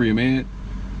shopping for your man?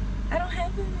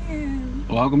 have a man.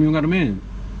 Well, how come you don't got a man?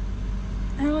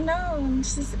 I don't know.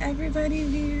 It's just everybody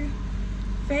be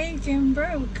fake and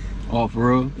broke. Oh, for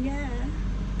real? Yeah.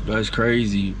 That's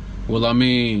crazy. Well, I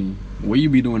mean, what you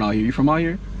be doing out here? You from out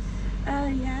here?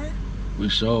 Yeah. For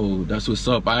sure. That's what's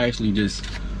up. I actually just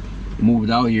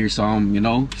moved out here, so I'm, you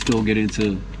know, still getting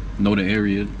to know the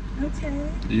area. Okay.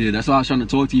 Yeah, that's why I was trying to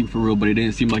talk to you for real, but it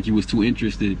didn't seem like you was too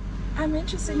interested. I'm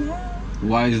interested now.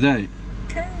 Why is that?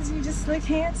 Because you just look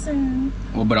handsome.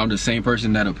 Well, but I'm the same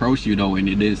person that approached you though, and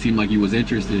it didn't seem like you was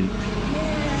interested. Yeah,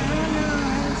 I don't know.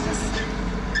 I was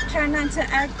just trying not to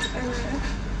act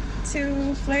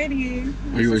too flirty.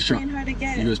 You was playing hard to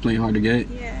get. You was playing hard to get?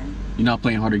 Yeah. You're not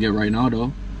playing hard to get right now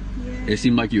though. Yeah. It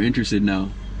seemed like you're interested now.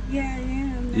 Yeah, I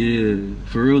am. Yeah,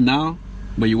 for real now?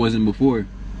 But you wasn't before?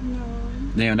 No.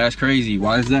 Damn, that's crazy.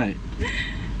 Why is that?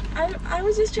 I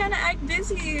was just trying to act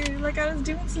busy, like I was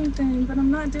doing something, but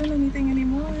I'm not doing anything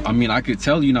anymore. I mean, I could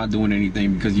tell you're not doing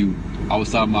anything because you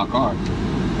outside my car.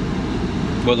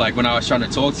 But like when I was trying to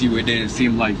talk to you, it didn't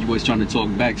seem like you was trying to talk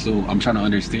back, so I'm trying to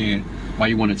understand why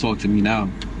you want to talk to me now.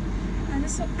 I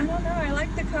don't know, I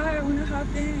like the car, I want to hop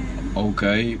in.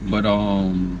 Okay, but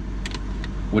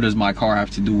what does my car have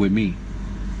to do with me?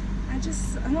 I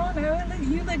don't know,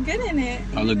 you look good in it.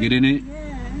 I look good in it?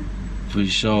 Yeah. For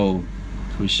sure,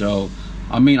 for sure.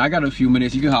 I mean, I got a few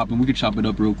minutes, you can hop in, we can chop it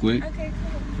up real quick. Okay,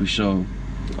 cool. For sure.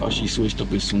 Oh, she switched up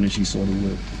as soon as she saw the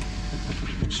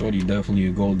whip. Shorty definitely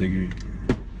a gold digger.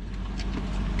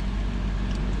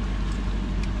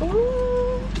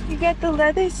 Ooh, you got the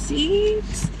leather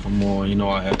seats. Come on, you know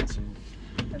I had to.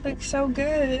 It looks so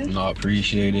good. No, I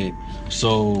appreciate it.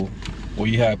 So, what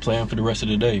you had planned for the rest of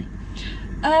the day?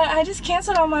 I just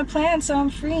canceled all my plans, so I'm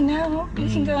free now. You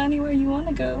can go anywhere you want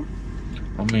to go.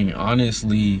 I mean,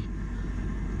 honestly,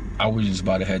 I was just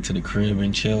about to head to the crib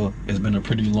and chill. It's been a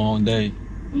pretty long day.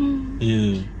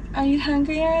 Yeah. Are you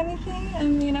hungry or anything? I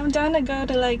mean, I'm down to go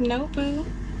to like Nobu.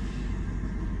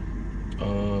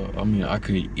 I mean, I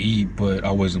could eat, but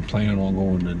I wasn't planning on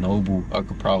going to Nobu. I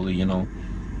could probably, you know,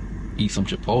 eat some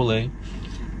Chipotle.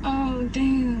 Oh,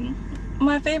 damn.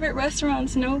 My favorite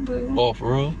restaurant's Nobu. Oh,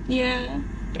 for real? Yeah.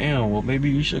 Damn, well, maybe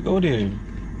you should go there.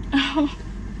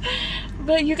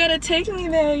 But you gotta take me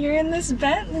there. You're in this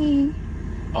Bentley.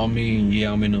 I mean,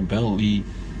 yeah, I'm in a Bentley,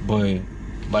 but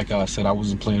like I said, I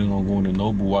wasn't planning on going to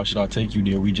Nobu. Why should I take you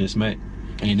there? We just met.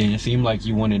 And it didn't seem like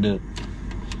you wanted to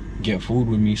get food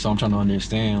with me, so I'm trying to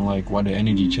understand, like, why the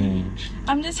energy changed.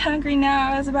 I'm just hungry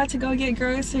now. I was about to go get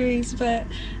groceries, but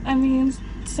I mean,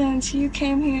 since you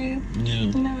came here,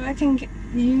 you know, I can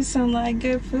use some, like,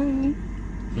 good food.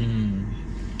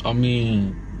 I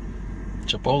mean,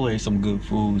 Chipotle is some good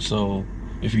food, so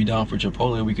if you're down for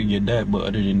Chipotle, we could get that, but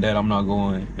other than that, I'm not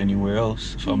going anywhere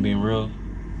else, if I'm being real.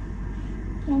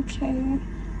 Okay.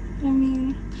 I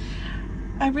mean,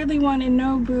 I really wanted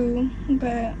Nobu,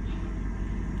 but...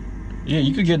 Yeah,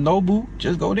 you could get Nobu.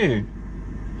 Just go there.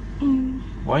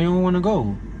 Why you don't want to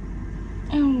go?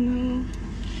 I don't know.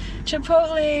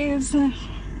 Chipotle is...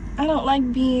 I don't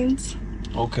like beans.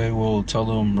 Okay, well, tell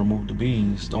them remove the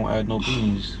beans. Don't add no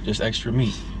beans. Just extra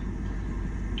meat.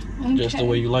 Okay. Just the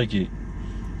way you like it.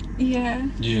 Yeah.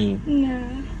 Yeah.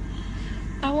 No.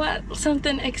 I want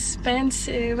something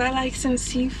expensive. I like some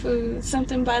seafood.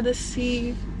 Something by the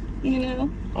sea. You know?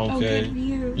 Okay. A good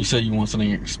view. You said you want something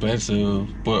expensive,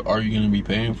 but are you going to be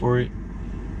paying for it?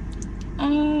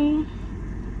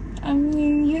 I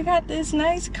mean, you got this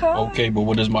nice car. Okay, but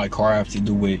what does my car have to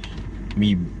do with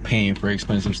me paying for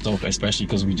expensive stuff, especially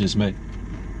because we just met?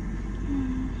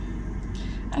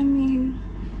 I mean,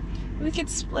 we could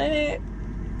split it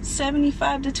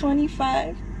 75 to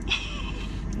 25.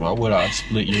 Why would I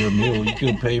split your meal? You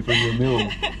could pay for your meal.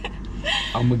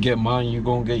 I'm going to get mine, you're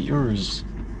going to get yours.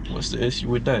 What's the issue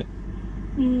with that?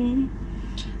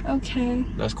 Okay.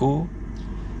 That's cool?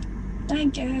 I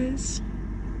guess.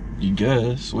 You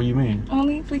guess? What do you mean?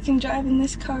 Only if we can drive in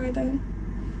this car, though.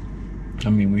 I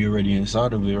mean, we already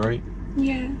inside of it, right?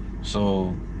 Yeah.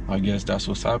 So, I guess that's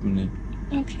what's happening.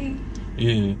 Okay.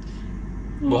 Yeah.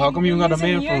 But how come you don't got a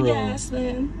man for real? Gas,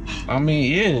 then. I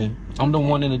mean, yeah. I'm the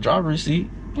one in the driver's seat.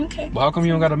 Okay. But how come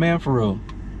you don't got a man for real?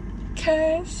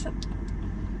 Cause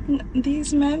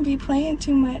these men be playing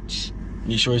too much.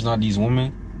 You sure it's not these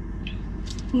women?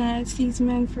 Nah, it's these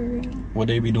men for real. What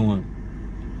they be doing?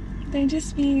 They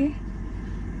just be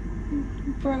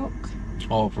broke.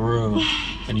 Oh, for real?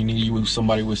 And you need you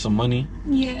somebody with some money?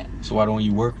 Yeah. So why don't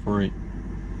you work for it?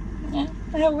 Yeah,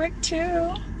 I work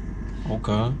too.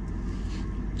 Okay.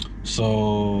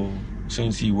 So,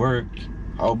 since you work,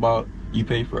 how about you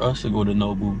pay for us to go to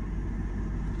Nobu?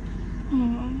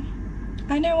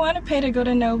 I didn't want to pay to go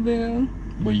to Nobu.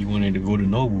 But you wanted to go to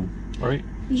Nobu. right?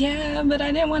 Yeah, but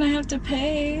I didn't want to have to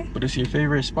pay. But it's your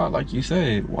favorite spot, like you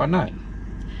said. Why not?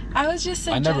 I was just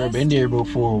suggesting. I never been there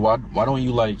before. Why don't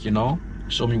you, like, you know,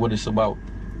 show me what it's about?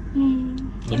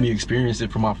 Let me experience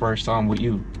it for my first time with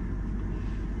you.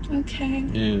 Okay.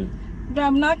 Yeah. But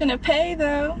I'm not gonna pay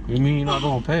though. You mean you're not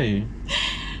gonna pay?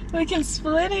 We can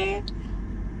split it.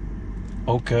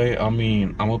 Okay, I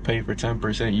mean, I'm gonna pay for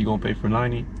 10%. You gonna pay for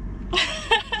 90?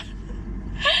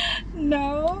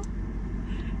 No.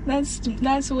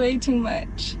 That's way too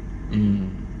much.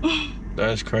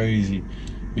 That's crazy.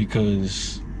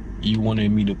 Because you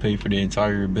wanted me to pay for the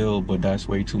entire bill, but that's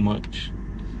way too much.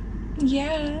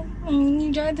 Yeah. I mean,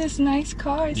 you drive this nice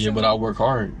car. Yeah, so... but I work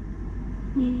hard.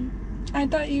 I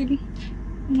thought you'd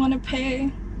want to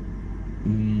pay.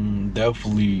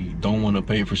 Definitely don't want to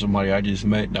pay for somebody I just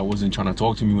met that wasn't trying to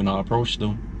talk to me when I approached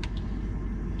them.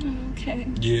 Okay.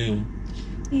 Yeah.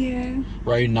 Yeah.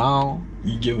 Right now,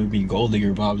 you giving me gold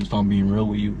digger vibes if I'm being real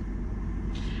with you.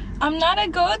 I'm not a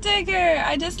gold digger.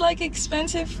 I just like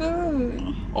expensive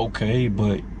food. Okay,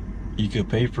 but you could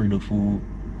pay for the food.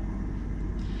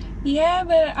 Yeah,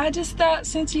 but I just thought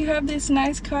since you have this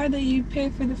nice car that you'd pay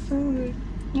for the food.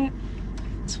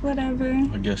 It's whatever.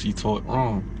 I guess you thought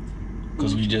wrong.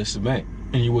 Because we just met.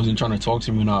 And you wasn't trying to talk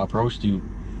to me when I approached you.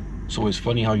 So it's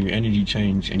funny how your energy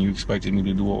changed and you expected me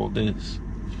to do all this.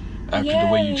 After the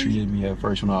way you treated me at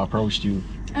first when I approached you.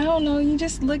 I don't know, you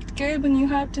just looked good when you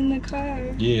hopped in the car.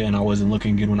 Yeah, and I wasn't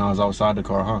looking good when I was outside the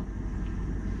car, huh?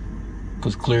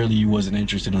 Because clearly you wasn't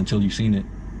interested until you seen it.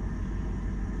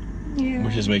 Yeah.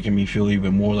 Which is making me feel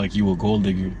even more like you a gold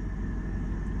digger.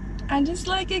 I just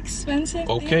like expensive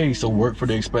Okay, things. so work for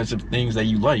the expensive things that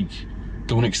you like.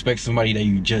 Don't expect somebody that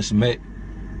you just met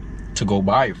to go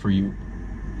buy it for you.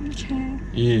 Okay.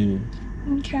 Yeah.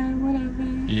 Okay, whatever.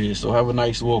 Yeah, so have a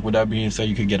nice walk. With that being said,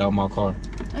 you could get out of my car.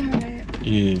 Alright.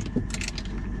 Yeah.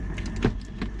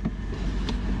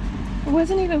 I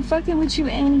wasn't even fucking with you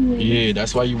anyway. Yeah,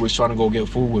 that's why you was trying to go get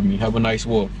food with me. Have a nice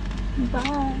walk.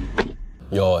 Bye.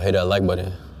 Yo, hit that like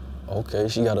button. Okay,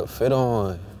 she got a fit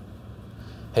on.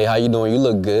 Hey, how you doing? You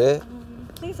look good.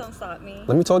 Please don't stop me.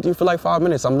 Let me talk to you for like 5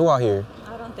 minutes. I'm new out here.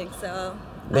 I don't think so.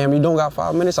 Damn, you don't got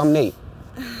 5 minutes? I'm Nate.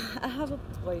 I have a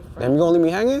boyfriend. Damn, you gonna leave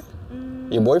me hanging?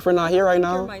 Your boyfriend not here right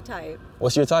now? You're my type.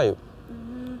 What's your type?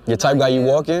 Your type got you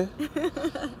walking?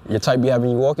 Your type be having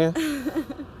you walking?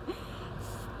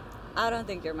 I don't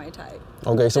think you're my type.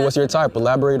 Okay, so what's your type?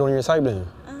 Elaborate on your type then.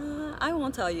 I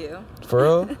won't tell you. For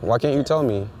real? Why can't you tell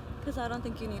me? Because I don't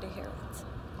think you need to hear it.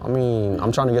 I mean,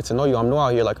 I'm trying to get to know you. I'm new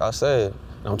out here, like I said.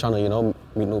 And I'm trying to, you know,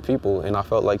 meet new people. And I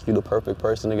felt like you're the perfect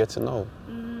person to get to know.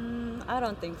 I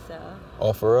don't think so.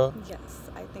 Oh, for real? Yes,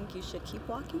 I think you should keep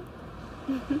walking.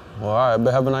 Well, all right,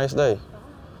 but have a nice day.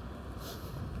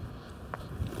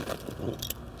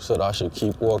 Said I should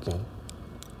keep walking.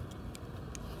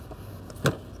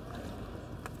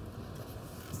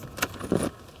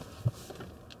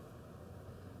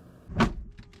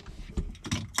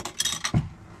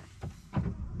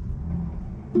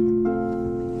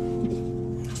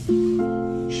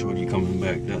 Shorty coming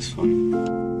back, that's funny.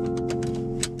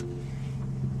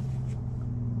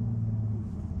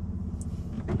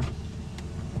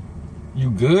 You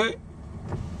good?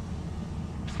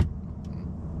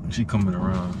 She coming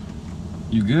around.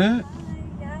 You good?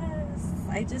 Yes.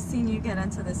 I just seen you get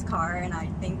into this car and I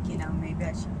think, you know, maybe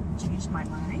I should change my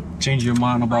mind. Change your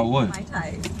mind about what? My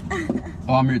type.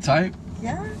 Oh, I'm your type?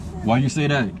 Yeah. Why you say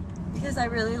that? Because I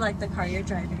really like the car you're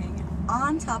driving.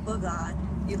 On top of that,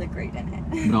 you look great in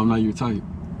it. But I'm not your type.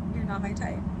 You're not my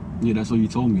type. Yeah, that's what you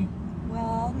told me.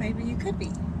 Well, maybe you could be.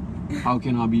 How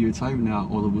can I be your type now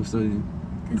all of a sudden?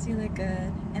 Because you look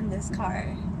good in this car.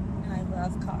 And I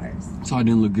love cars. So I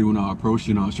didn't look good when I approached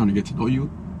you and I was trying to get to know you?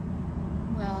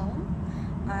 Well,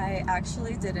 I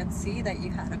actually didn't see that you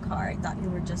had a car. I thought you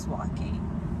were just walking.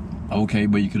 Okay,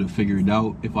 but you could have figured it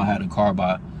out if I had a car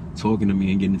by talking to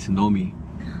me and getting to know me.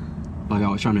 Like I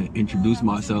was trying to introduce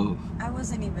myself. I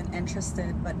wasn't even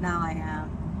interested, but now I am.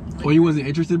 Oh, you wasn't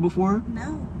interested before?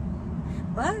 No.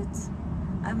 But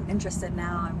I'm interested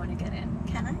now. I want to get in.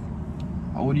 Can I?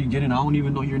 How would you get in? I don't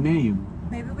even know your name.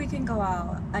 Maybe we can go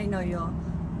out. I know you'll,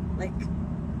 like,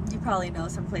 you probably know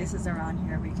some places around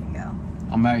here we can go.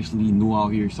 I'm actually new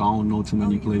out here, so I don't know too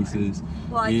many places.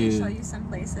 Well, I can show you some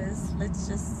places. Let's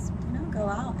just, you know, go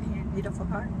out in your beautiful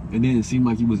car. It didn't seem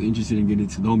like you was interested in getting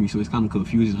to know me, so it's kind of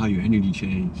confusing how your energy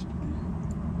changed.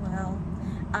 Well,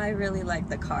 I really like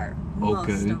the car,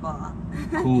 most of all.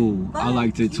 Cool. I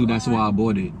liked it too, that's why I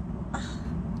bought it.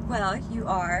 Well, you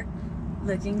are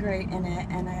looking great in it,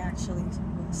 and I actually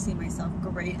see myself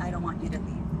great. I don't want you to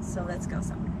leave, so let's go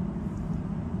somewhere.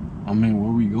 I mean,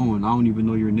 where we going? I don't even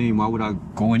know your name. Why would I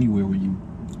go anywhere with you?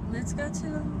 Let's go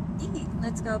to eat.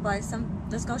 Let's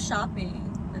go shopping.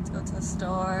 Let's go to the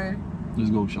store. Let's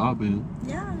go shopping.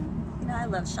 Yeah, you know I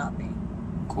love shopping.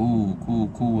 Cool.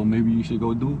 Well, maybe you should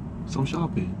go do some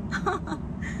shopping.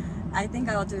 I think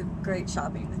I'll do great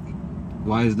shopping with you.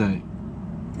 Why is that?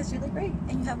 Because you look great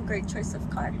and you have a great choice of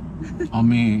car. I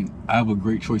mean, I have a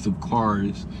great choice of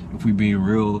cars, if we being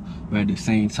real, but at the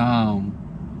same time,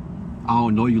 I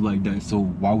don't know you like that, so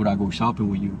why would I go shopping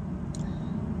with you?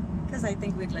 Because I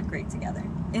think we'd look great together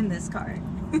in this car.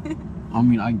 I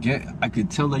mean, I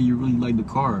could tell that you really like the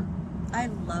car. I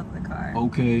love the car.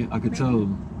 Okay, I could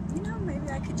tell. You know, maybe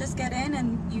I could just get in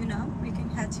and, you know, we can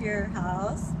head to your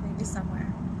house, maybe somewhere.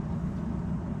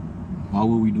 Why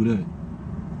would we do that?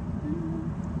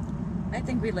 I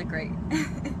think we look great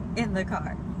in the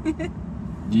car.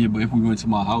 Yeah, but if we went to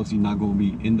my house, you're not going to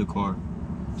be in the car.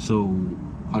 So,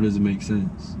 how does it make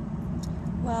sense?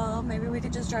 Well, maybe we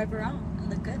could just drive around and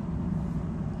look good.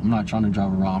 I'm not trying to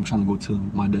drive around. I'm trying to go to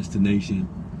my destination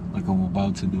like I'm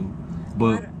about to do.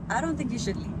 But I don't think you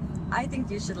should leave. I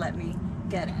think you should let me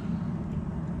get in.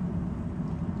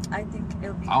 I think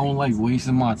it'll be I don't like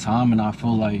wasting my time, and I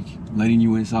feel like letting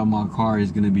you inside my car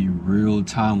is going to be real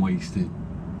time wasted.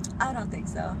 I don't think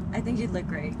so. I think you'd look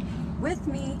great with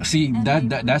me. See,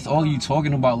 that's all you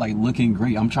talking about, like looking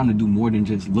great. I'm trying to do more than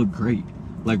just look great.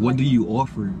 Like, what do you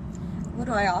offer? What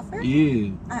do I offer?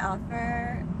 Yeah. I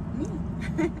offer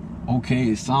me. Okay,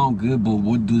 it sounds good, but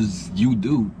what does you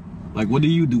do? Like, what do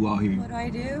you do out here? What do I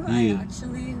do? Yeah. I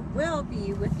actually will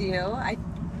be with you. I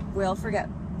will forget,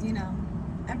 you know,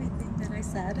 everything that I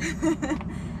said.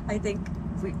 I think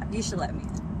you should let me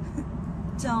in.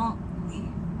 Don't leave.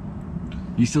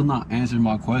 You still not answering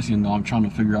my question, though. I'm trying to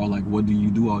figure out, like, what do you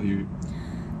do out here?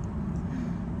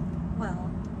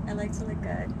 Well, I like to look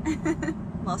good,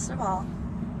 most of all.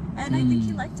 And I think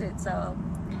you liked it, so...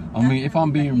 I mean, if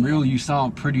I'm being real, you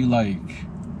sound pretty, like...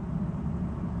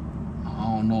 I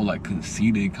don't know, like,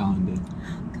 conceited, kinda.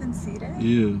 Conceited?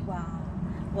 Yeah. Wow.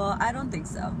 Well, I don't think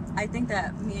so. I think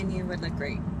that me and you would look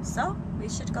great. So, we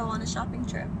should go on a shopping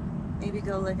trip. Maybe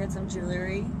go look at some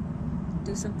jewelry.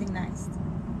 Do something nice.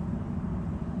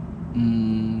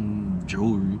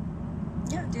 Jewelry.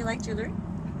 Yeah, do you like jewelry?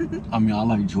 I mean, I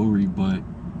like jewelry, but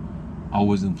I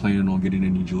wasn't planning on getting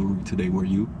any jewelry today, were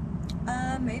you?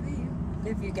 Maybe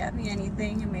if you get me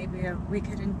anything, and maybe we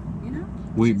could, you know.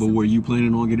 Wait, but were you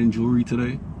planning on getting jewelry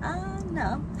today?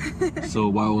 No. So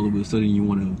why all of a sudden you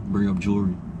want to bring up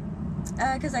jewelry?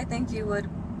 Because I think you would,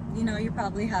 you know, you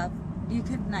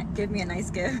could not give me a nice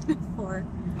gift for.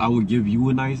 I would give you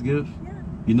a nice gift? Yeah.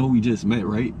 You know we just met,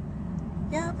 right?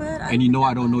 Yeah, but and you know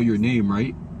I don't know your name,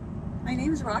 right? My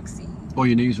name's Roxy. Oh,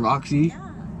 your name's Roxy?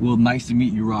 Yeah. Well, nice to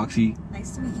meet you, Roxy.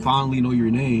 Nice to meet you. Finally know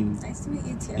your name. Nice to meet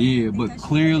you too. Yeah, but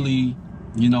clearly,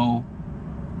 you know,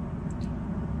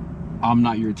 I'm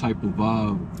not your type of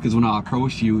vibe. Because when I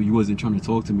approached you, you wasn't trying to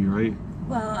talk to me, right?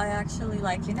 Well, I actually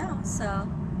like you now, so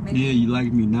maybe. Yeah, you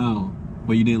like me now,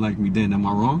 but you didn't like me then. Am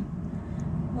I wrong?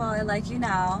 Well, I like you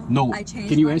now. No. I changed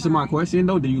Can you my answer mind. my question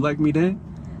though? Did you like me then?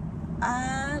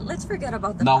 Let's forget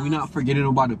about the No, past. we're not forgetting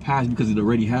about the past because it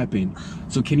already happened.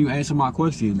 So can you answer my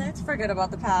question? Let's forget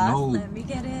about the past. No. Let me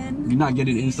get in. You're not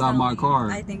getting inside my car.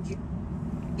 I think you'd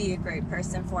be a great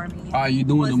person for me. You're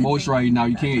doing the most right now.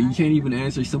 You can't that. even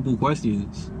answer simple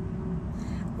questions.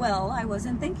 Well, I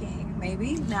wasn't thinking.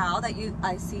 Maybe now that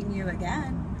I've seen you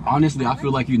again. Honestly, I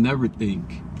feel like you never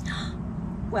think.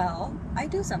 Well, I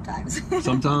do sometimes.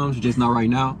 Sometimes, just not right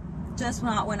now. Just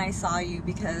not when I saw you,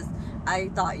 because I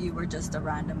thought you were just a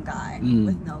random guy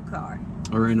with no car.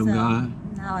 A random guy.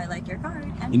 Now I like your car.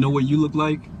 And you know what you look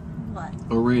like? What?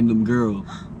 A random girl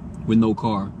with no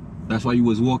car. That's why you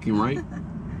was walking, right?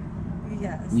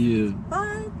 Yes. Yeah.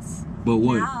 But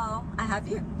what? Now I have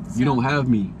you. So. You don't have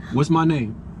me. What's my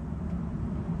name?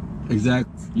 Exact.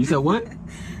 You said what?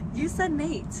 You said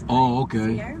Nate. Oh,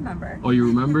 okay. See, I remember. Oh, you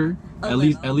remember? at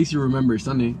least you remember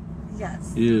Sunday.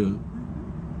 Yes. Yeah.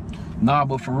 Nah,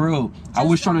 but for real, I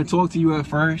was trying to talk to you at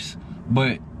first,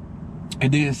 but it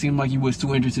didn't seem like you was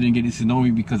too interested in getting to know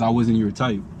me because I wasn't your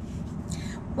type.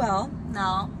 Well,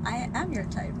 now I am your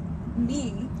type.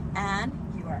 Me and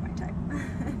you are my type.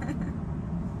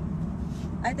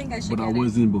 I think I should. But I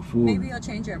wasn't before. Maybe you'll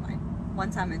change your mind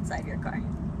once I'm inside your car.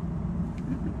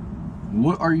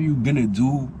 What are you gonna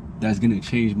do that's gonna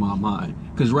change my mind?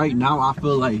 Because right now I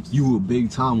feel like you a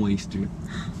big time waster.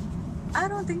 I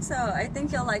don't think so. I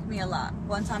think you'll like me a lot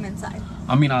once I'm inside.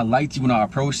 I mean, I liked you when I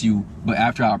approached you, but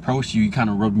after I approached you, you kind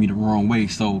of rubbed me the wrong way.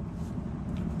 So,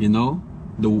 you know,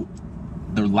 the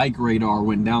like radar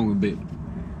went down a bit.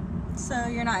 So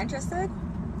you're not interested?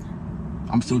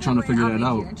 I'm still trying to figure that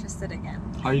out. You're interested again.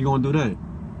 How you gonna do that?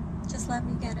 Just let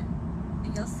me get it,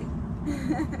 and you'll see.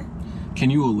 Can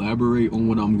you elaborate on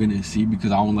what I'm gonna see?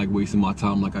 Because I don't like wasting my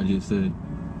time, like I just said.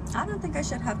 I don't think I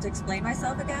should have to explain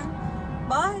myself again,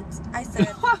 but I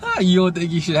said. You don't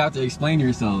think you should have to explain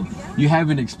yourself? Yeah. You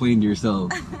haven't explained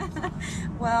yourself.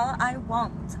 Well, I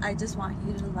won't. I just want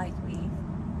you to like me,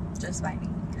 just by me,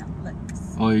 you know,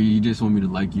 looks. Oh, you just want me to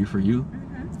like you for you?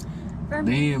 Mm-hmm. For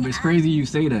Damn, me, it's crazy you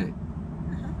say that.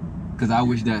 Because I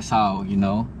wish that's how, you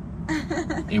know,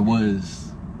 it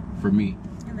was for me.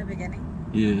 In the beginning?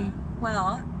 Yeah.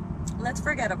 Well, let's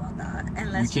forget about that.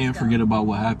 And let's We can't forget about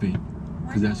what happened.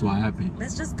 Because that's what happened.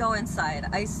 Let's just go inside.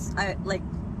 I like...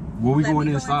 Where we going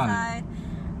inside?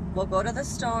 We'll go to the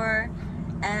store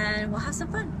and we'll have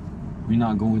some fun. We're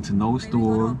not going to no store.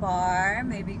 Maybe go to a bar.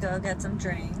 Maybe go get some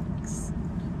drinks.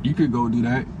 You could go do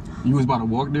that. You was about to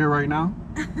walk there right now?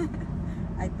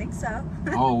 I think so.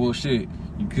 Oh, well, shit.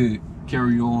 You could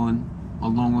carry on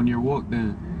along on your walk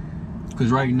then.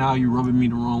 Because right now you're rubbing me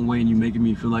the wrong way and you're making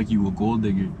me feel like you a gold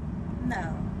digger.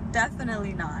 No,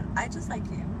 definitely not. I just like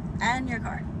you and your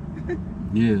car.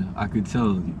 Yeah, I could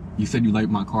tell. You said you liked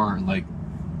my car like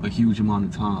a huge amount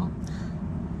of time.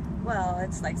 Well,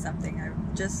 it's like something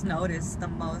I just noticed the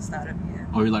most out of you.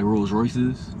 Oh, you like Rolls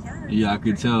Royces? Yeah. Yeah, I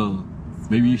could tell.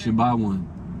 Maybe you should buy one.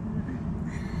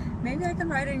 Maybe I can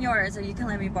ride in yours or you can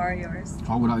let me borrow yours.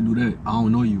 Why would I do that? I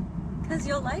don't know you. Because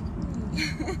you'll like me.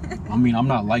 I mean, I'm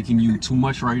not liking you too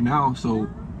much right now, so...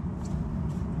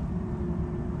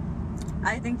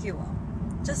 I think you will.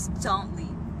 Just don't leave.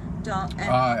 Don't.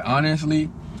 Honestly,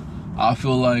 I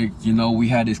feel like, you know, we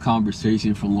had this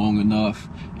conversation for long enough,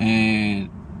 and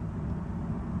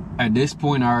at this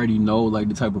point, I already know, like,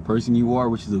 the type of person you are,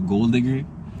 which is a gold digger,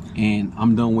 and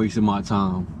I'm done wasting my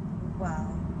time. Wow.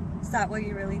 Is that what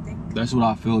you really think? That's what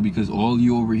I feel, because all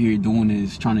you over here doing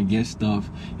is trying to get stuff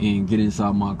and get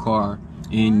inside my car,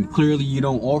 and clearly you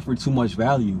don't offer too much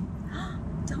value.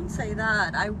 Don't say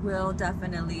that. I will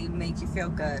definitely make you feel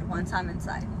good once I'm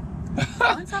inside.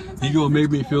 Once I'm inside, You gonna make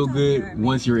me feel good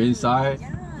once you're inside?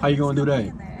 Yeah, how you gonna do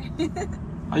that?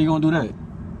 How you gonna do that?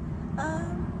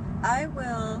 I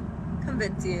will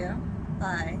convince you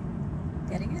by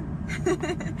getting in.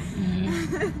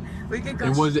 We could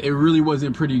go. It really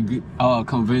wasn't pretty good,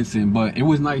 convincing, but it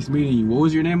was nice meeting you. What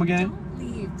was your name again? Don't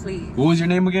leave, please. What was your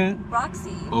name again?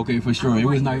 Roxy. Okay, for sure. It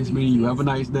was nice meeting you. Have a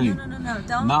nice day. No,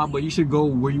 don't Nah, leave. but you should go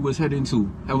where you was heading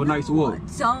to. Have a nice walk.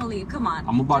 Don't leave. Come on.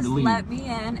 I'm about to leave. Let me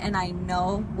in, and I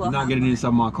know we'll You're not have getting fun.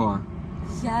 inside my car.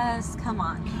 Yes, come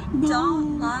on. No,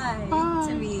 don't lie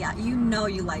to me. You know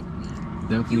you like me.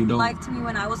 Definitely You don't. liked me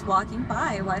when I was walking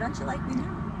by. Why don't you like me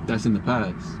now? That's in the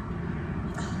past.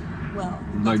 Well,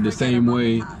 Like the same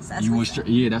way you was. said.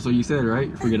 Yeah, that's what you said,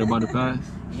 right? Forget about the past.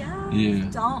 Yeah. Yeah.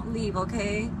 Don't leave,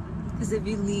 okay? Because if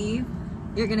you leave,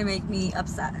 you're gonna make me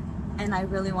upset, and I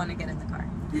really want to get in the car.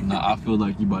 Nah, I feel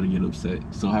like you about to get upset.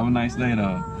 So have a nice day,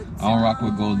 though. I don't rock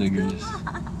with gold diggers.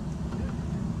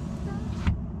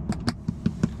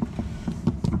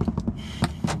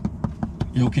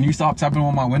 Yo, can you stop tapping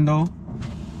on my window?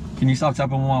 Can you stop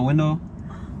tapping on my window?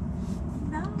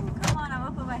 No, come on. I'm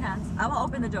gonna put my hands. I will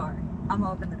open the door. I'm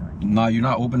gonna open the door. Nah, you're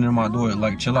not opening my door.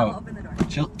 Like, chill I will out. open the door.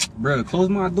 Chill, bro. Close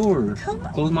my door. Come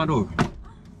on. Close my door.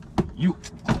 You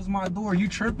close my door. You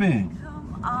tripping?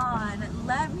 Come on,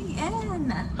 let me in.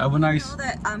 Have a nice. You know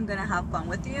that I'm gonna have fun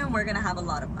with you, and we're gonna have a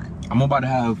lot of fun. I'm about to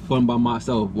have fun by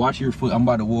myself. Watch your foot. I'm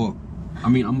about to walk.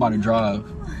 I'm about to drive.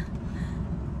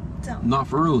 Don't. Not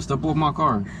for real. Step off my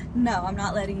car. No, I'm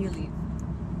not letting you leave.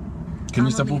 Can you I'ma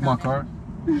step off lean my on it. car?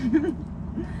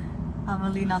 I'm gonna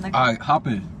lean on the All car. right, hop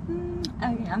in.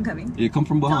 Okay, I'm coming. Yeah, come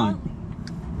from behind.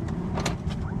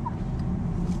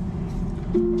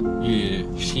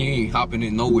 Yeah, she ain't hopping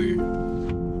in nowhere.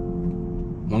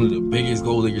 One of the biggest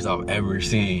gold diggers I've ever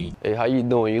seen. Hey, how you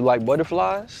doing? You like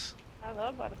butterflies? I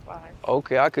love butterflies.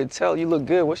 Okay, I could tell. You look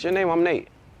good. What's your name? I'm Nate.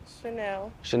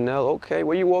 Chanel. Chanel, okay.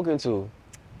 Where you walking to?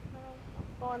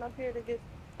 I'm going up here to get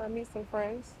meet some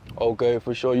friends. Okay,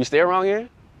 for sure. You stay around here?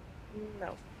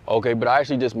 No. Okay, but I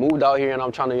actually just moved out here and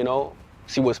I'm trying to, you know,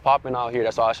 see what's popping out here.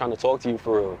 That's why I was trying to talk to you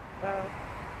for real.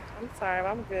 I'm sorry,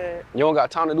 I'm good. You don't got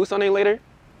time to do something later?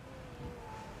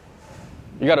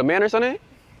 You got a man or something?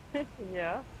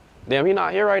 Yeah. Damn, he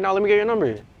not here right now. Let me get your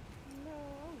number. No,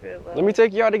 I'm good. Love. Let me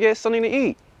take you out to get something to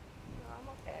eat. No, I'm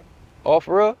okay. Oh,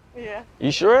 for real? Yeah.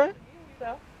 You sure?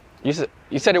 So?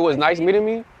 You said it was nice meeting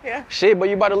me? Yeah. Shit, but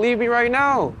you about to leave me right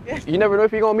now. Yeah. You never know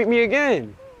if you're gonna meet me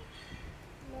again.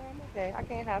 No, I'm okay. I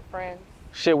can't have friends.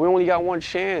 Shit, we only got one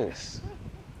chance.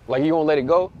 Like, you gonna let it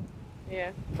go?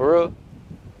 Yeah. For real?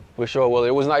 For sure. Well,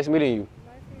 it was nice meeting you.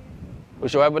 For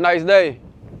sure. Have a nice day.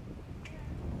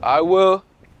 I will.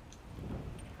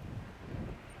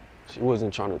 She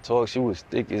wasn't trying to talk. She was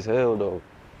thick as hell, though.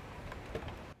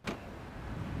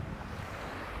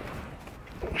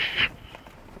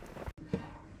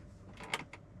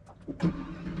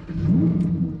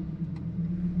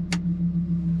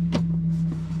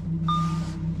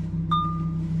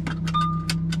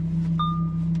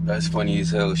 That's funny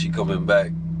as hell. She coming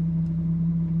back.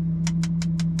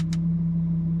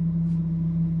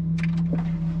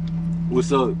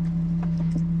 What's up? Where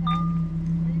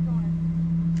you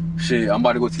going? Shit, I'm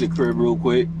about to go to the crib real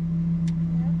quick.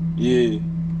 Yeah.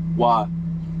 Why? I'm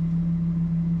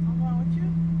going with you.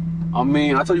 I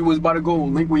mean, I told you was about to go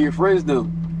link with your friends though.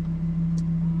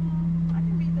 I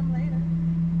can meet them later.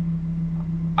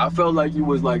 I felt like you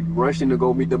was like rushing to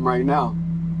go meet them right now.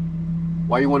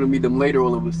 Why you want to meet them later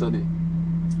all of a sudden?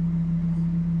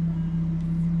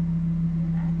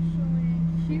 You're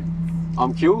actually cute.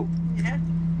 I'm cute? Yeah.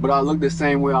 But I look the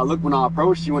same way I looked when I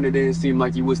approached you and it didn't seem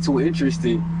like you was too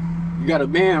interested. You got a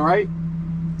man, right?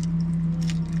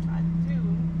 I do.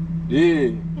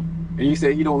 Yeah. And you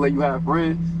said he don't let you have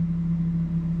friends?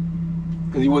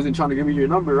 Because he wasn't trying to give me your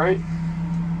number, right?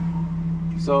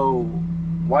 So,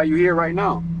 why are you here right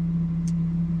now?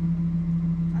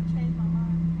 I changed my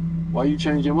mind. Why you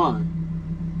change your mind?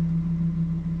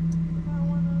 I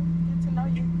want to get to know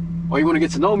you. Oh, you want to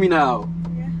get to know me now?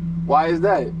 Yeah. Why is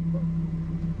that? You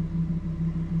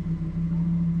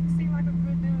seem like a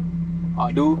good dude.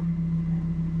 I do?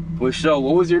 For sure.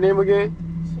 What was your name again?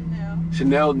 Chanel.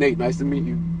 Chanel. Nate, nice to meet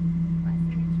you. Nice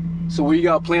to meet you. So what you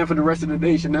got planned for the rest of the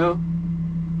day, Chanel?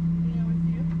 Being with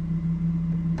you.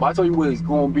 But I told you was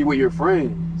going to be with your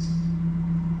friends.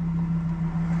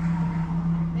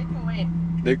 They can wait.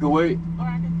 They could wait? Or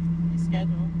I can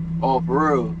reschedule. Oh,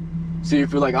 for real? So you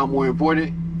feel like I'm more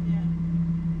important? Yeah.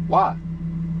 Why?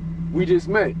 We just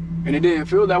met. And it didn't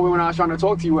feel that way when I was trying to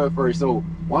talk to you at first. So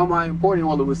why am I important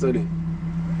all of a sudden?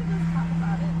 We can just talk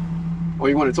about it. Oh,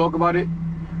 you want to talk about it?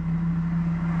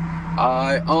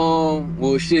 Alright,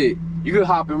 well shit. You could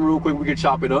hop in real quick, we could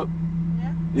chop it up.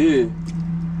 Yeah? Yeah.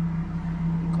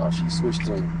 God, she switched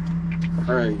to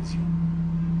crazy.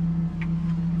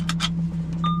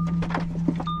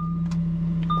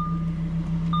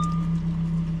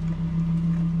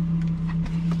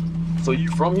 So you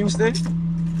from Houston?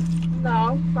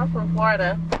 No, I'm from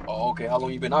Florida. Oh, okay. How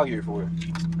long you been out here for?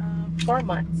 4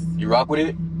 months. You rock with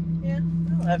it? Yeah,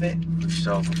 I love it. For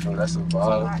sure, for sure. That's a It's a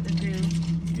vibe. lot to do.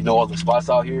 You know all the spots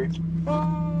out here?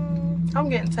 I'm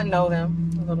getting to know them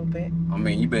a little bit. I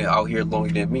mean, you been out here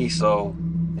longer than me, so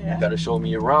Yeah. you gotta show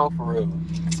me around for real.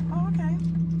 Oh, okay.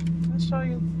 I'll show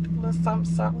you a little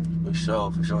something, something. For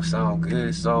sure. Sound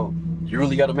good. So, you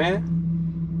really got a man?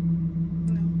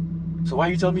 No. So why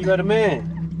you telling me you got a man?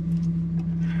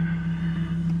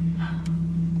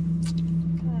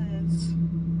 Because,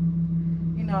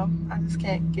 you know, I just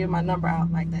can't give my number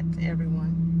out like that to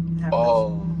everyone. I have to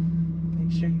Oh,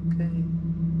 make sure you could.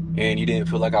 and you didn't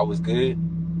feel like I was good?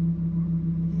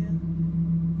 Yeah,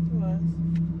 it was.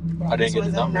 I didn't Just get the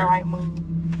wasn't in number. the right mood.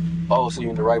 Oh, so you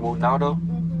in the right mood now though?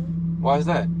 Mm-hmm. Why is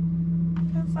that?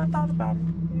 Because I thought about it.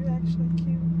 You're actually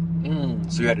cute.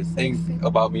 So you had to think Sexy.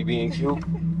 about me being cute?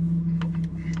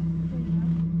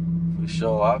 For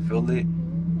sure, I feel it.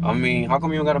 I mean, how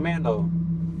come you don't got a man though?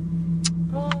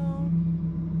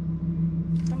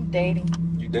 I'm dating.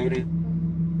 You dated?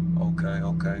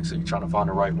 Okay. So you trying to find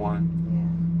the right one?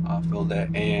 Yeah. I feel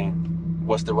that. And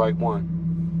what's the right one?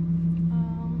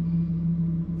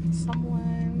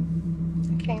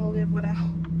 Someone I can't live without.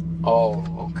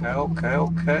 Oh,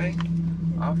 okay.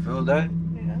 I feel that.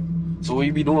 Yeah. So what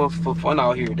you be doing for fun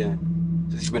out here then?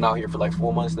 Since you've been out here for like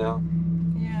 4 months now?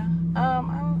 Yeah. I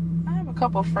have a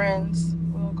couple friends.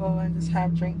 We'll go and just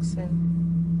have drinks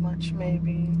and lunch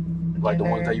maybe. Like the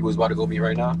ones that you was about to go meet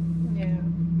right now? Yeah.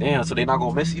 Damn, so they not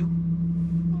gonna miss you?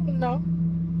 No.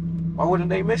 Why wouldn't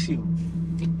they miss you?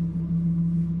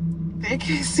 They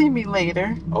can see me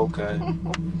later. Okay.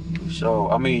 So,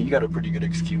 I mean, you got a pretty good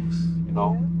excuse, you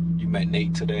know? You met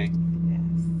Nate today, Yes.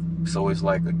 so it's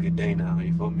like a good day now,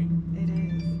 you feel me? It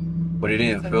is. But it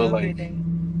didn't It's a feel lovely like day.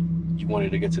 you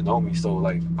wanted to get to know me, so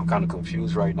like, I'm kind of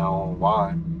confused right now on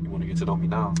why you want to get to know me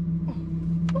now.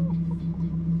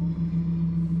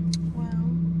 Well,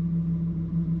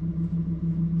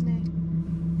 Nate,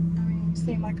 I mean, you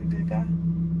seem like a good guy.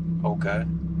 Okay.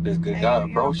 This good And guy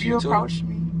approached you too? approached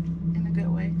me in a good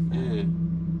way. Yeah.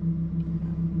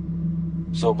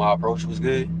 So my approach was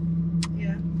good?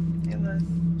 Yeah, it was.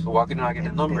 So why couldn't I get the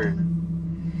It was number? good enough.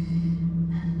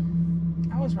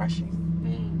 I was rushing.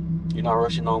 You're not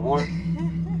rushing no more?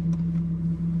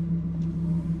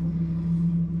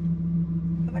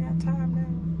 But I got time now.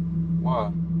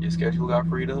 Why? Your schedule got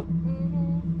freed up?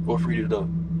 What freed it up?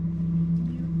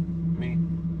 Me?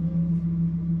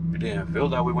 You didn't feel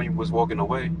that way when you was walking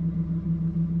away.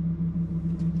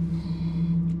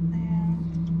 Yeah.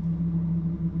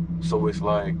 So it's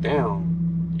like,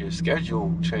 damn, your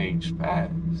schedule changed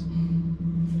fast.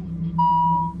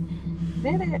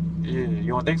 Did it? Yeah, you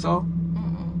don't think so?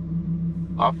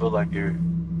 I feel like you're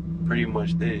pretty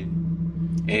much did.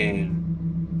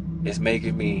 And it's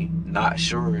making me not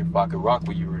sure if I could rock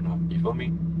with you or not. You feel me?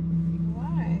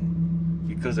 Why?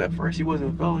 Because at first you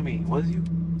wasn't feeling me, was you?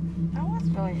 I was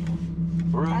feeling you.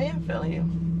 For real? I am feeling you.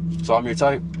 So I'm your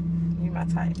type? You my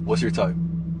type. What's your type?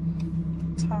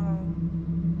 Tall,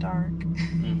 dark,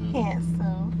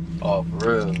 handsome. Oh, for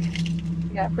real?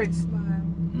 You got a pretty smile.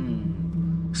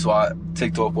 So I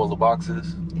ticked off all the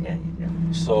boxes? Yeah, you do.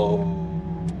 So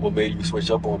what made you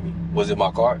switch up on me? Was it my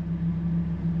car?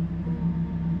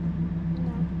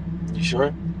 No. You sure?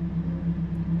 You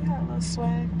got a little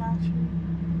swag about you.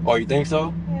 Oh, you think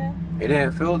so? Yeah. It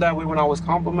didn't feel that way when I was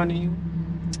complimenting you?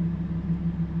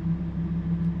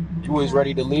 You was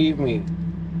ready to leave me.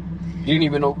 You didn't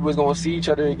even know if we was gonna see each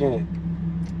other again.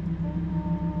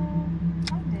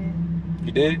 I did.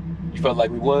 You did? You felt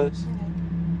like we was? Yeah.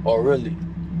 Oh, really?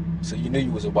 So you knew you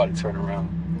was about to turn around.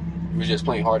 You was just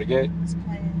playing hard to get? I was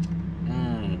playing.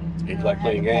 You like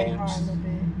playing games? Hard a little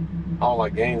bit. I don't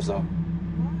like games though.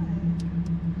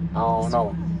 Why? I don't It's know.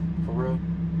 fun. For real? Yeah.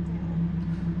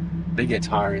 They get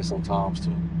tiring sometimes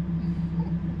too.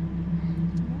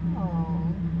 No.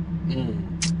 You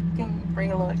can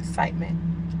bring a little excitement.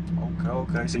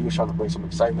 Okay. So you was trying to bring some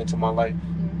excitement to my life?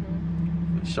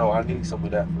 For sure, I need some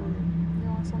of that for real. You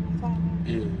want some excitement?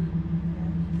 Yeah.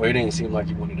 But it didn't seem like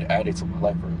you wanted to add it to my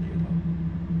life earlier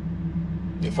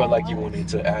though. It felt like you wanted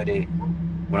to add it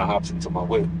when I hopped into my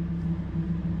whip.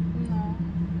 No.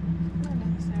 Not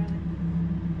necessarily.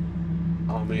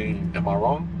 I mean, am I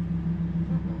wrong?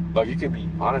 Like, you can be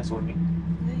honest with me.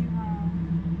 Yeah, you're wrong.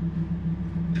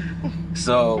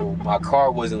 So my car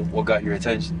wasn't what got your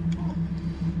attention.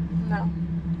 No.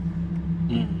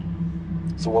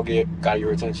 So what got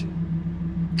your attention?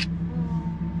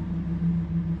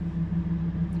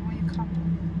 When you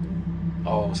compliment me.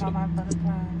 Oh, so About my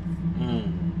butterflies.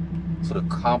 so the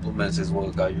compliments is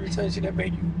what got your attention that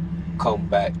made you come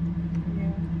back.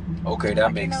 Yeah. Okay, that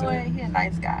Like, makes you know sense. What? He a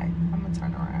nice guy. I'm gonna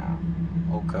turn around.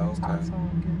 Okay. Talk to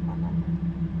him, give him my number.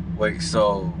 Wait,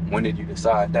 so when did you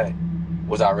decide that?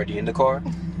 Was I already in the car?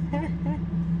 Yeah.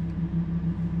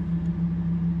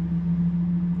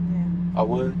 I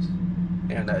was?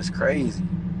 Damn, that's crazy.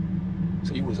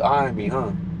 So you was eyeing me,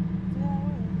 huh? Yeah, I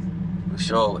was. For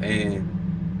sure. And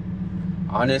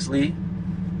honestly,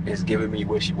 it's giving me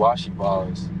wishy-washy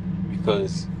vibes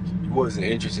because you wasn't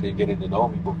interested in getting to know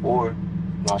me before. You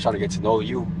know, I was trying to get to know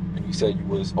you, and you said you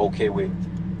was okay with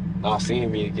not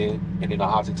seeing me again. And then I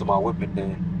hopped into my whip, and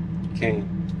then you came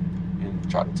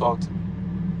and tried to talk to me.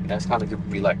 And that's kind of giving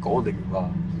me like gold digger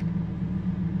vibes.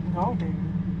 Gold digger?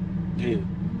 Yeah.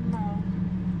 No.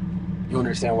 You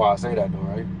understand why I say that, though,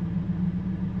 right?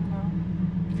 No.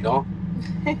 You don't?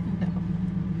 No.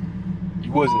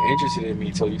 You wasn't interested in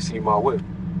me till you seen my whip.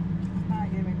 I'm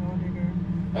not giving gold digger.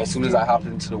 As soon as I hopped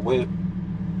into the whip,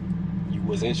 you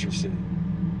was interested.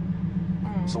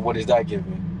 So what is that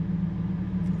giving?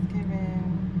 It's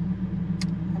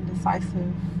giving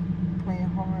indecisive, playing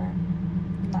hard,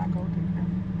 not gold digger.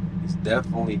 It's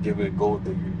definitely giving gold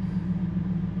digger.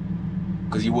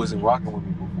 Because you wasn't rocking with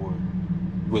me before.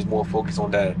 You was more focused on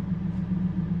that.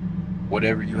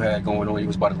 Whatever you had going on, you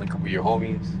was about to link up with your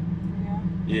homies.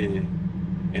 Yeah. Yeah.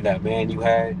 And that man you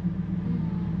had.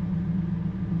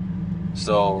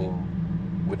 So,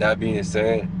 with that being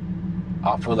said,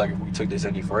 I feel like if we took this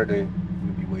any further,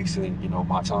 we'd be wasting, you know,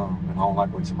 my time. And I don't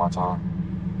like wasting my time.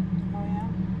 Oh,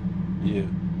 yeah? Yeah.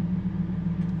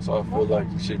 So I feel like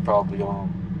you should probably, you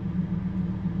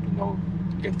know,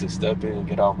 get this step in and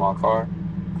get out of my car.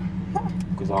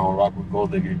 Because I don't rock with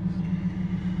gold diggers.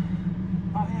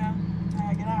 Oh, yeah. I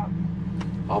gotta get out.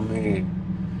 I mean,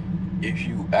 if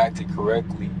you acted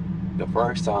correctly the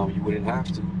first time, you wouldn't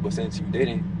have to. But since you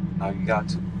didn't, now you got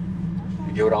to.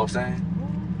 You get what I'm saying?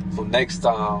 So next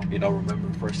time, you know,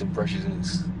 remember first impressions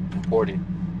is important.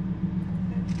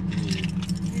 Yeah.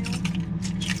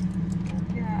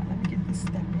 Yeah, let me get this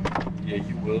step in. Yeah,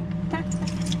 you will.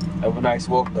 Have a nice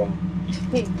walk, though.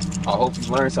 I hope you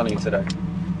learned something today.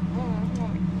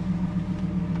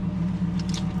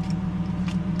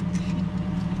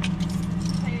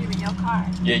 Maybe your car.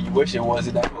 Yeah, you wish it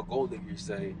wasn't. That's what gold diggers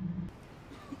say.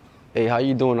 Hey, how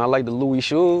you doing? I like the Louis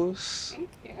shoes. Thank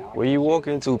you. Where you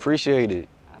walking to? Appreciate it.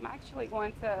 I'm actually actually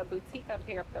going to a boutique up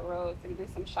here up the road to do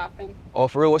some shopping. Oh,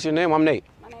 for real? What's your name? I'm Nate.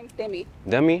 My name's Demi.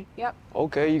 Demi? Yep.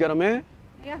 Okay, you got a man?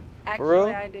 Yeah, For real?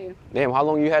 actually I do. Damn, how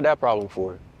long you had that problem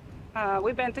for?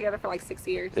 We've been together for like 6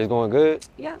 years. It's going good?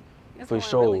 Yeah. It's For going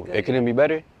sure. really good. It couldn't be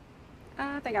better?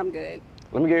 I think I'm good.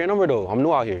 Let me get your number though. I'm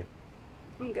new out here.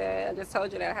 I'm good. I just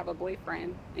told you that I have a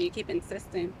boyfriend and you keep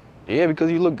insisting. Yeah, because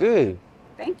you look good.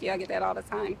 Thank you. I get that all the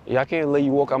time. Yeah, I can't let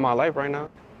you walk out my life right now.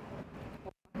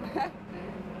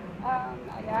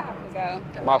 Yeah, I have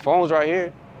to go. My phone's right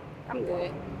here. I'm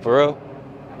good. For real?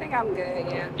 I think I'm good,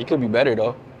 yeah. You could be better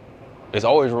though. There's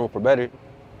always room for better.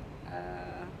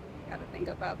 Gotta think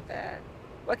about that.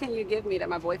 What can you give me that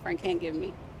my boyfriend can't give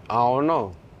me? I don't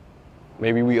know.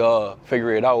 Maybe we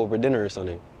figure it out over dinner or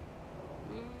something.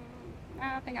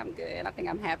 I think I'm good. I think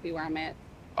I'm happy where I'm at.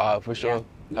 For sure.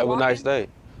 You Have a nice day.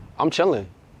 I'm chilling.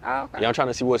 Oh, okay. Yeah, I'm trying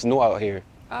to see what's new out here.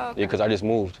 Oh, okay. Yeah, because I just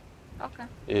moved. Okay.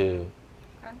 Yeah. Okay.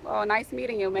 Well, nice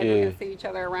meeting you. Maybe we can see each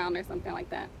other around or something like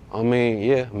that. I mean,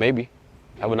 yeah, maybe.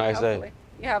 Have a nice day.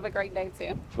 You have a great day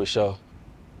too. For sure.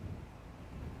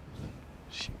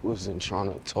 She wasn't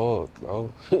trying to talk,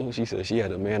 bro. She said she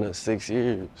had a man of 6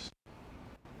 years.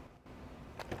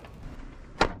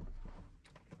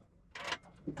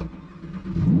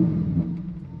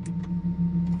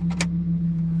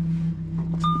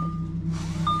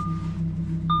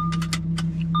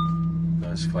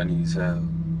 That's funny as hell.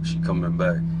 She coming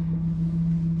back.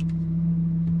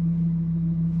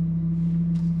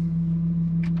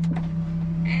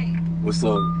 Hey. What's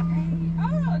up?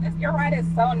 Oh, your ride is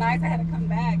so nice. I had to come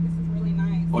back. This is really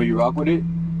nice. Oh, you rock with it?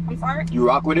 I'm sorry? You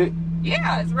rock with it?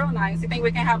 Yeah, it's real nice. You think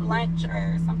we can have lunch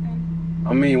or something?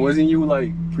 I mean, wasn't you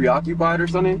like preoccupied or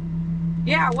something?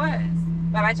 Yeah, I was.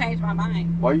 But I changed my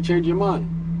mind. Why you change your mind?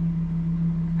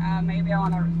 Maybe I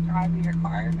want to drive in your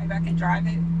car. Maybe I can drive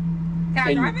it. Can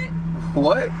I drive it?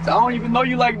 What? I don't even know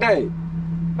you like that.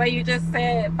 But you just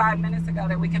said 5 minutes ago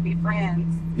that we can be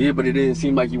friends. Yeah, but it didn't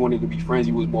seem like you wanted to be friends.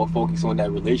 You was more focused on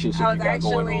that relationship I you was got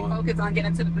going actually on. focused on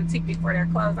getting to the boutique before they're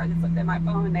closed. I just looked at my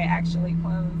phone and they actually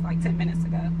closed like 10 minutes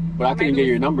ago. But I couldn't get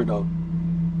your number though.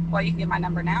 Well, you can get my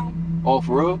number now. Oh,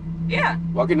 for real? Yeah.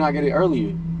 Why couldn't I get it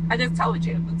earlier? I just told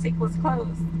you. The boutique was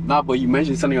closed. Nah, but you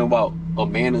mentioned something about a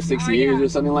man of 6 years or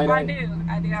something like that?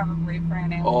 I do have a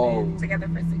boyfriend and we've been together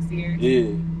for 6 years.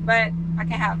 Yeah. But I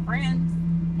can have friends.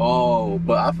 Oh,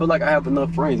 but I feel like I have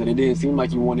enough friends and it didn't seem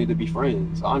like you wanted to be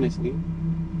friends, honestly.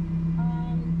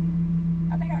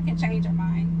 I think I can change your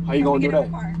mind. How you gonna do that?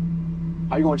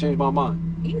 How you gonna change my mind?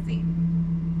 Easy.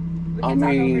 We can talk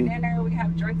over dinner. We can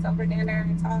have drinks over dinner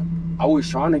and talk. I was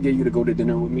trying to get you to go to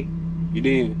dinner with me. You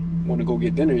didn't want to go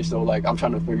get dinner, so like I'm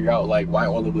trying to figure out like why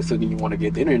all of a sudden you want to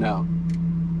get dinner now.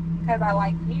 Because I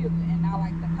like you and I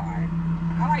like the car.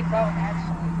 I like both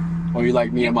actually. Oh, you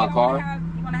like me and my car?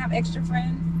 You want to have extra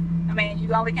friends? I mean,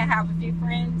 you only can have a few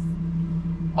friends.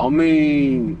 I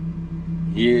mean,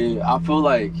 yeah, I feel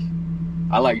like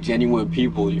I like genuine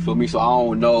people, you feel me? So I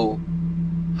don't know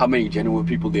how many genuine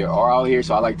people there are out here,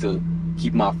 so I like to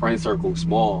keep my friend circle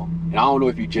small. And I don't know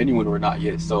if you're genuine or not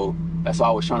yet, so that's why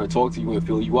I was trying to talk to you and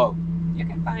fill you out. You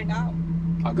can find out.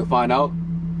 I could find out?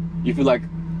 You feel like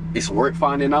it's worth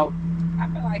finding out? I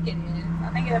feel like it is. I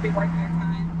think it'll be worth your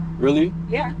time. Really?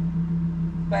 Yeah.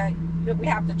 But we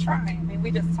have to try. I mean, we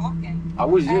just talking. I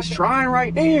was just trying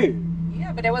right there.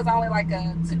 Yeah, but it was only like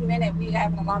a 2 minute. We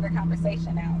having a longer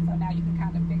conversation now, so now you can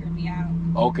kind of figure me out.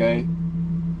 Okay.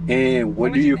 And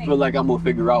what do you feel like I'm gonna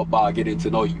figure out by getting to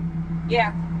know you?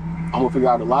 Yeah. I'm gonna figure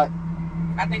out a lot?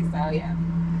 I think so, yeah.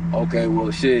 Okay,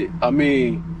 well, shit. I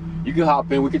mean, you can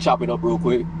hop in. We can chop it up real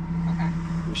quick. Okay.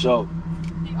 For sure.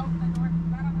 Can you open the door?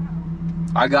 I don't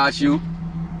know. I got you.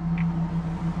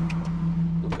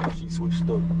 Look how she switched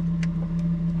up.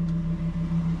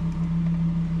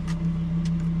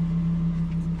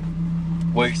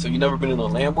 Wait, so you never been in a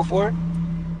Lamb before?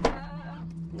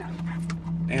 No.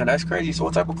 Damn, that's crazy. So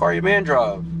what type of car your man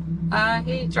drive?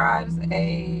 He drives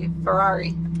a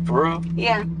Ferrari. For real?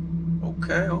 Yeah.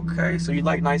 Okay, okay. So you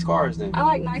like nice cars then? I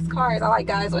like nice cars. I like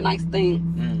guys with nice things.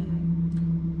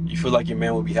 You feel like your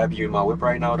man would be happy you in my whip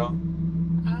right now though?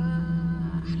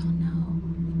 I don't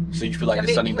know. So you feel like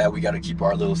it's something that we gotta keep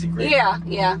our little secret?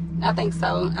 Yeah. I think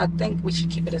so. I think we should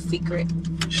keep it a secret.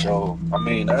 So, I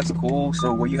mean, that's cool.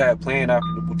 So what you have planned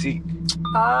after the boutique?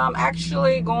 I'm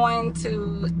actually going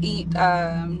to eat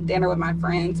dinner with my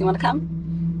friends. You want to come?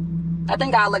 I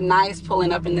think I'll look nice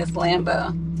pulling up in this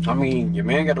Lambo. I mean, your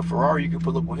man got a Ferrari. You can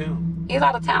pull up with him. He's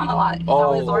out of town a lot. He's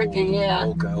always working, yeah.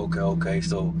 Okay.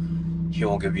 So he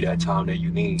won't give you that time that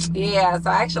you need. Yeah, so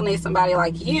I actually need somebody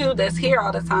like you that's here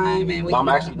all the time. And I'm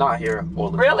actually not here all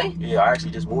the time. Really? Yeah, I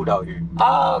actually just moved out here.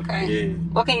 Oh, okay. Yeah.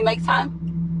 Well, can you make time?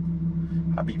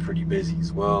 I be pretty busy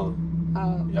as well.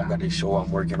 Oh, Yeah, I got this show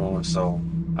I'm working on, so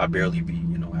I barely be,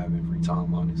 you know, having free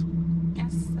time, honestly.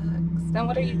 that sucks. Then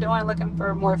what are you doing looking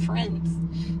for more friends?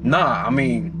 Nah, I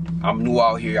mean, I'm new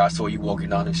out here. I saw you walking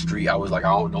down the street. I was like, I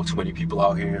don't know too many people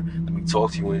out here. Let me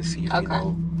talk to you and see if you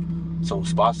know some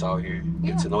spots out here.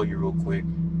 Get to know you real quick.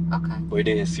 Okay. But it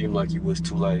didn't seem like you was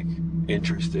too like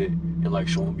interested in like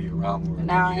showing me around more.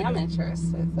 Now I am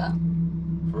interested, so.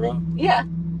 For real? Yeah.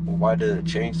 Well, why did it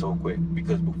change so quick?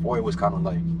 Because before it was kind of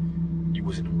like you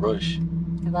was in a rush.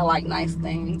 Because I like nice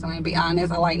things. I'm going to be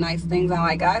honest, I like nice things. I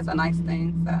like guys that nice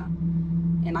things, so.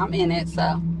 And I'm in it,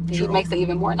 so. It makes it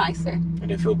even more nicer.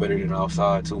 And it feel better than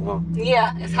outside too, huh?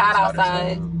 Yeah, it's hot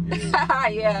outside. Yeah.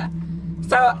 Yeah.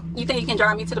 So, you think you can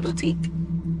drive me to the boutique?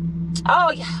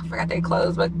 Oh, yeah, I forgot they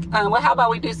closed. But well, how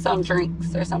about we do some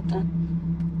drinks or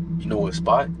something? You know what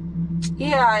spot?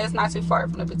 Yeah, it's not too far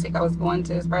from the boutique I was going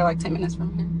to. It's probably like 10 minutes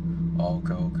from here.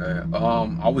 Okay.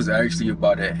 I was actually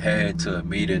about to head to a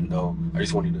meeting, though. I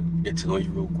just wanted to get to know you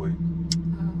real quick.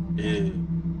 Yeah.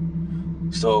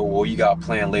 So, what you got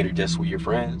planned later, just with your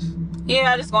friends?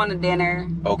 Yeah, just going to dinner.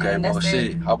 Okay, well,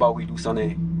 shit. How about we do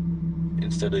something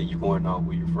instead of you going out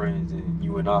with your friends and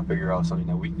you and I figure out something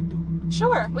that we can do?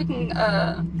 Sure, we can,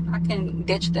 I can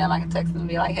ditch them. I can text them and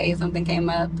be like, hey, something came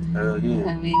up. Hell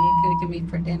yeah. I mean, it can be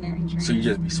for dinner and drinks. So you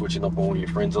just be switching up on one of your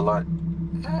friends a lot?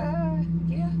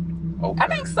 Yeah. Okay. I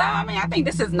think so. I mean, I think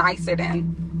this is nicer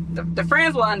than, the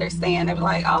friends will understand. They'll be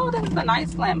like, oh, this is a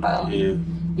nice Lambo. Yeah.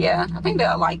 Yeah, I think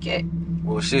they'll like it.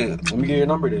 Well, shit, let me get your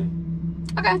number then.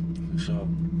 Okay. For sure.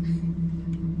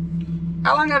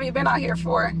 How long have you been out here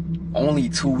for? Only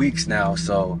 2 weeks now,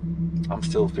 so I'm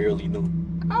still fairly new.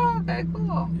 Oh, okay,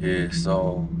 cool. Yeah,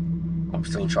 so I'm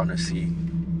still trying to see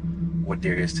what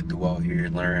there is to do out here,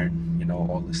 learn, you know,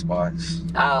 all the spots.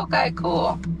 Oh, okay,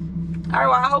 cool. All right,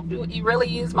 well, I hope you really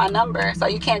use my number, so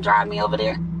you can't drive me over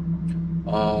there?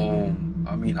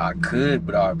 I mean, I could,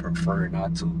 but I prefer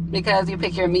not to. Because you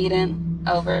pick your meeting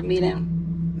over meeting?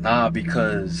 Nah,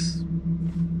 because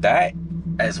that,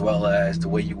 as well as the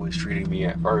way you was treating me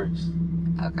at first.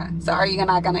 Okay, so you're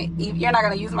not gonna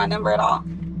use my number at all?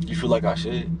 You feel like I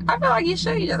should? I feel like you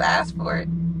should. You just asked for it.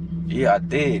 Yeah, I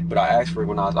did, but I asked for it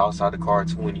when I was outside the car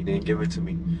too, and you didn't give it to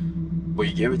me. But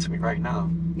you give it to me right now.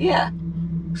 Yeah.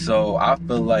 So I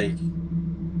feel like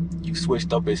you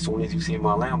switched up as soon as you see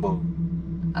my Lambo.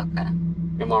 Okay.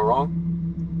 Am I wrong?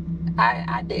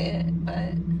 I did,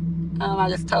 but I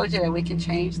just told you that we can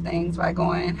change things by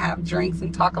going and have drinks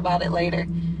and talk about it later.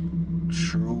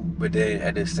 True, but then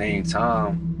at the same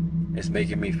time, it's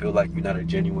making me feel like you're not a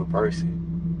genuine person.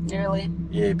 Really?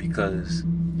 Yeah, because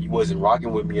you wasn't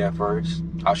rocking with me at first.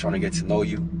 I was trying to get to know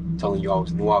you, telling you I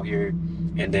was new out here,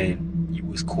 and then you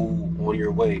was cool on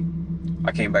your way.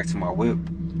 I came back to my whip,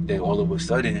 then all of a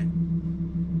sudden,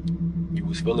 you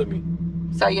was feeling me.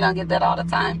 So you don't get that all the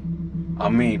time? I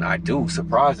mean, I do,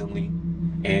 surprisingly.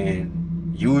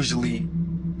 And usually,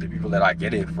 the people that I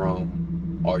get it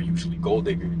from are usually gold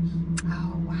diggers.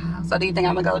 Oh, wow. So do you think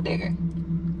I'm a gold digger?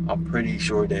 I'm pretty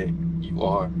sure that you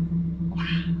are. Wow.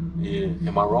 Yeah.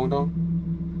 Am I wrong, though?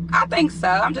 I think so.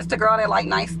 I'm just a girl that like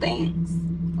nice things.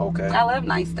 Okay. I love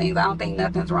nice things. I don't think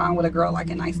nothing's wrong with a girl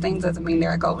liking nice things. Doesn't mean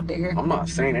they're a gold digger. I'm not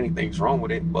saying anything's wrong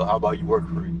with it, but how about you work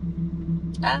for it?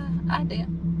 I do.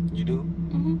 You do?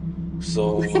 Mm-hmm.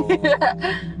 So...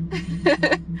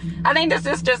 I think this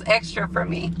is just extra for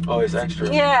me. Oh, it's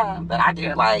extra? Yeah, but I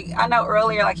do I know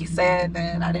earlier, like you said,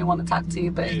 that I didn't want to talk to you,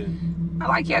 but yeah. I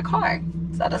like your car.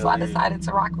 So that's why I decided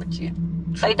to rock with you.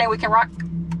 So you think we can rock?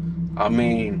 I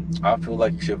mean, I feel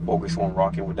like you should focus on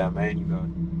rocking with that man you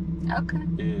got. Okay.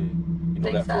 Yeah. You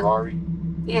know that so. Ferrari?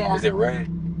 Yeah. Is it red?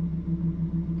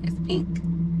 It's pink.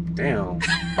 Damn.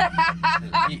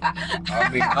 I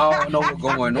mean, I don't know what's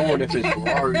going on if it's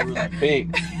Ferrari really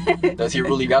pink. Does he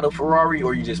really got a Ferrari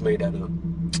or you just made that up?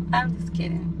 I'm just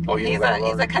kidding. Oh, he's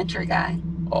a country guy.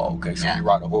 Oh, okay. So you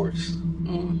ride a horse.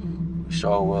 Mm-hmm.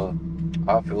 So, well,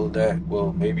 I feel that.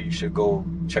 Well, maybe you should go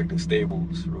check the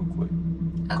stables real quick.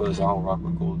 Because I don't rock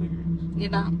with gold diggers. You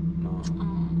don't? No.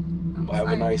 But have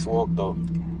a nice walk, though.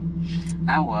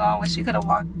 I will. I wish you could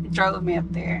have drove me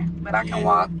up there. But I can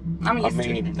walk. I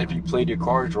mean, if you played your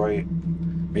cards right,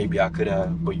 maybe I could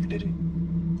have, but you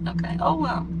didn't. Okay. Oh,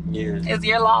 well. Yeah. It's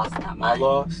your loss, not mine. My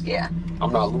loss? Yeah.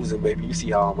 I'm not losing, baby. You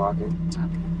see how I'm rocking.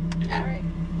 Okay. Yeah. All right.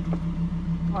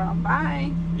 Well,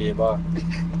 bye. Yeah, bye.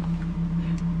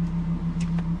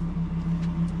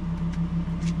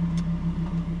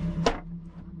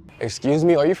 Excuse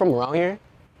me, are you from around here?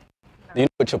 No. Do you know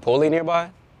a Chipotle nearby?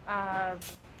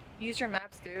 Use your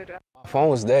maps, dude. My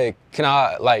phone's dead. Can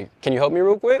you help me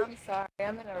real quick? I'm sorry,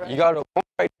 I'm in a rush. You got a phone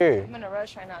right here. I'm in a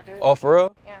rush right now, dude. Oh, for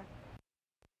real? Yeah.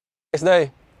 Next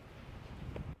day.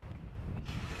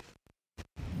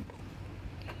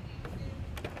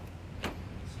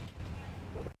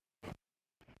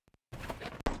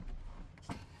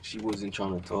 She wasn't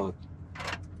trying to talk.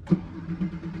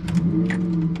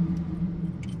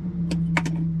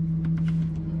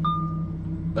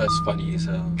 That's funny as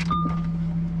hell.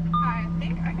 Hi, I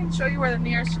think I can show you where the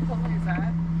nearest Chipotle is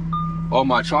at. Oh,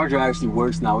 my charger actually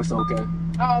works now. It's okay.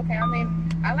 Oh, okay. I mean,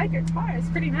 I like your car. It's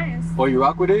pretty nice. Oh, you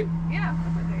rock with it? Yeah, I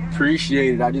fuck with it, yeah.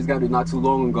 Appreciate it. I just got it not too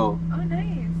long ago. Oh,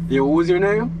 nice. Yeah, what was your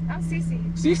name? I'm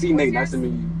Cece. Cece, Nate. Nice to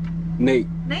meet you. Nate.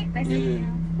 Nate, nice to meet you.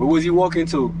 Where was you walking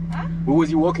to? Huh? Where was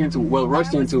you walking to? Well,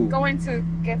 rushed into. Going to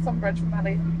get some brunch from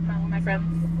my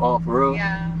friends. Oh, for real?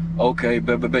 Yeah. Okay,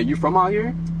 but you from out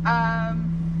here?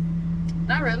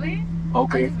 Not really.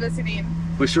 Okay. I'm just visiting.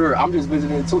 For sure. I'm just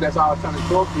visiting too. That's why I was trying to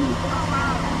talk to you. Oh,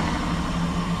 wow.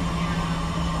 Yeah.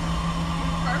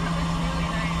 Your car looks really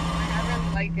nice. Like, I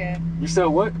really like it. You said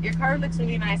what? Your car looks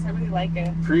really nice. I really like it.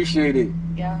 Appreciate it.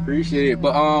 Yeah. Appreciate it.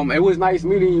 But it was nice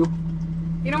meeting you.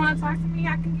 You don't want to talk to me?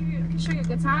 I can show you a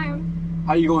good time.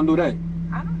 How you gonna do that?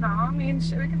 I don't know. I mean,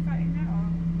 shit, we can find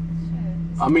out.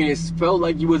 Shit. I mean, it felt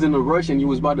like you was in a rush and you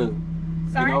was about to,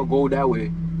 go that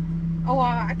way. Oh,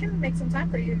 I can make some time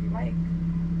for you if you like.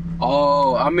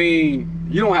 Oh, I mean,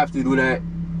 you don't have to do that.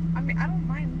 I mean, I don't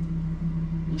mind.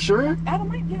 You sure? I don't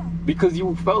mind, yeah. Because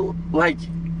you felt like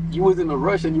you was in a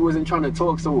rush and you wasn't trying to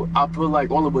talk, so I feel like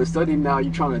all of a sudden now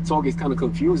you're trying to talk. It's kind of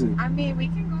confusing. I mean, we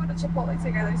can go to Chipotle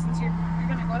together since you're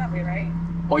gonna go that way, right?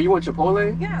 Oh, you want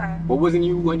Chipotle? Yeah. But wasn't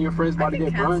you and your friends about to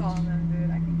get brunch? Them, dude.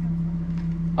 I can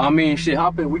cancel them. I mean, shit,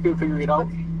 hop in. We can figure it out.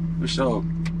 Okay. For sure.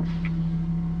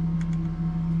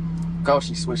 God,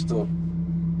 she switched up.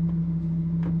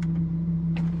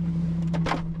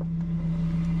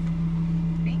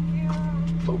 Thank you.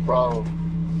 No problem.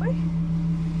 What?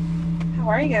 How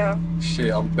are you?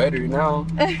 Shit, I'm better now.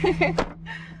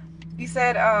 You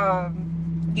said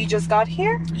you just got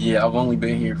here? Yeah, I've only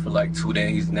been here for like 2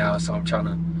 days now, so I'm trying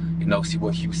to, see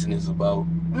what Houston is about.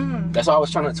 That's why I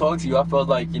was trying to talk to you. I felt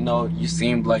like, you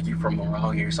seemed like you're from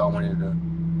around here, so I wanted to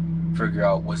figure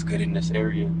out what's good in this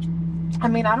area. I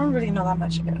mean, I don't really know that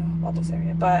much about this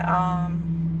area, but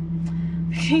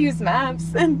we can use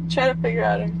maps and try to figure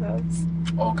out ourselves.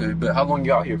 Okay, but how long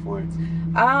you out here for?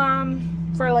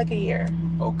 For like a year.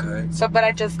 Okay. So, but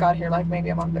I just got here like maybe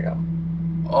a month ago.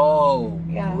 Oh,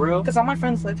 yeah. For real? Because all my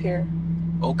friends live here.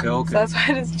 Okay. So that's why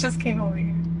I just came over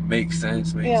here. Makes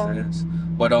sense.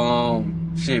 But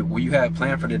shit, what you had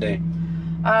planned for today?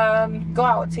 Go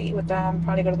out to eat with them.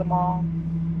 Probably go to the mall.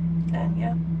 And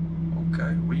yeah.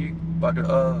 Okay. What you about to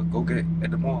go get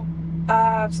at the mall?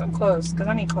 Some clothes, because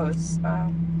I need clothes.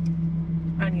 I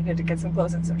needed to get some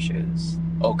clothes and some shoes.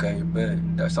 Okay,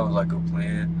 bet. That sounds like a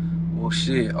plan. Well,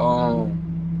 shit,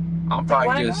 I'm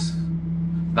probably just...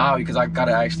 Nah, because I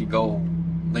gotta actually go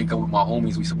link up with my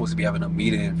homies. We supposed to be having a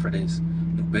meeting for this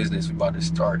new business we about to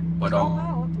start. But, oh,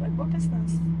 wow. What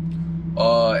business?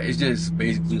 It's just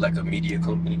basically like a media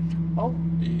company. Oh.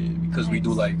 Yeah, because we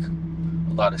do like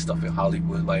a lot of stuff in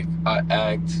Hollywood. Like, I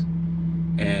act,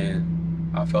 and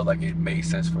I felt like it made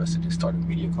sense for us to just start a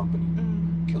media company.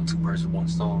 Kill 2 birds with 1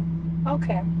 stone.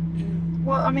 Okay. Yeah.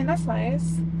 Well, I mean, that's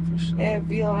nice. For sure. If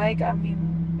you like, I mean,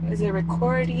 is it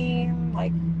recording?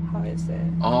 Like, how is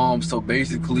it? So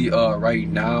basically, right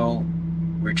now,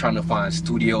 we're trying to find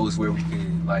studios where we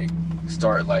can, like,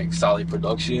 start, like, solid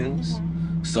productions.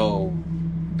 So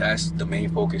that's the main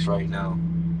focus right now.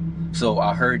 So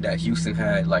I heard that Houston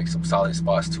had, like, some solid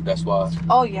spots, too. That's why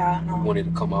we wanted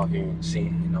to come out here and see,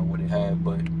 what it had.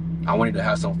 But I wanted to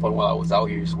have some fun while I was out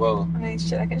here as well. I mean,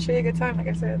 shit, I can show you a good time, like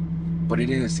I said. But it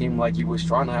didn't seem like you was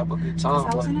trying to have a good time.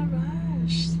 Because I was in a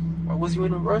rush. Why was you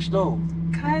in a rush, though?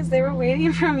 Because they were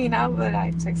waiting for me now, but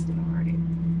I texted them already.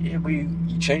 Yeah, but you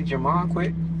changed your mind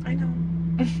quick. I know.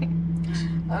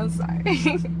 I'm sorry.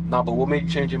 Nah, but what made you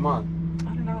change your mind?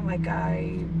 I don't know, like,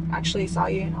 I actually saw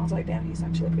you and I was like, damn, he's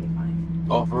actually pretty fine.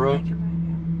 Oh, for real? Yeah.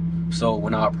 So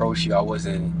when I approached you, I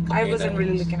wasn't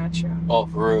really looking at you. Oh,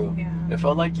 for real? Yeah. It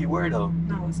felt like you were, though.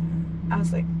 No, I wasn't. I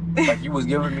was like... Like, you was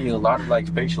giving me a lot of,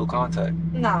 like, facial contact.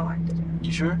 No, I didn't.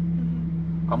 You sure?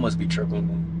 I must be tripping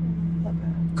then.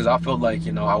 Because I felt like,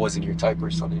 I wasn't your type or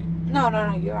something. No,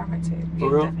 you are my type. For you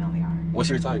real? Definitely are. What's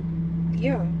your type?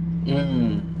 You.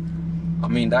 I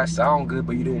mean, that sound good,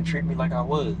 but you didn't treat me like I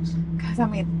was. Because, I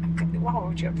mean, why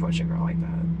would you approach a girl like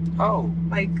that? How?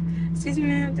 Like, excuse me,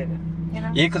 man,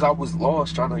 Yeah, because I was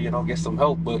lost trying to, get some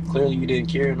help, but clearly you didn't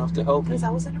care enough to help me. Because I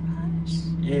was in a rush.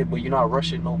 Yeah, but you're not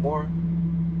rushing no more.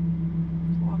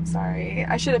 Well, I'm sorry.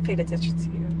 I should have paid attention to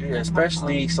you. Yeah,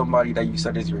 especially somebody that you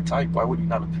said is your type. Why would you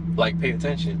not, like, pay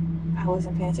attention? I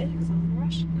wasn't paying attention because I was in a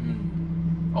rush.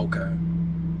 Okay.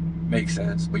 Makes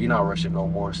sense. But you're not rushing no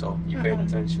more, so you paying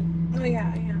attention. Oh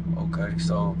yeah, I am. Okay,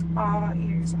 so All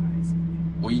ears, eyes.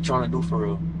 what you trying to do for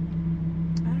real?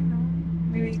 I don't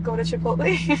know. Maybe go to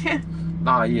Chipotle.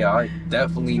 Nah, yeah, I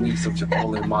definitely need some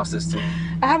Chipotle in my system.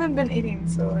 I haven't been eating,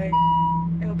 so like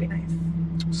it would be nice.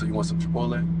 So you want some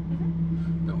Chipotle?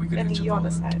 Then we could And do you on the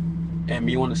Chipotle. side. And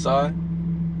me on the side?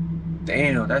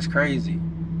 Damn, that's crazy.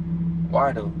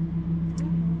 Why though?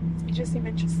 You just seem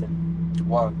interested.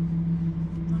 Why? I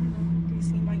don't know. You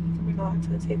seem like you can bring a lot to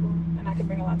the table, and I can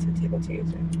bring a lot to the table too.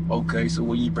 So. Okay, so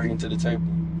what you bringing to the table?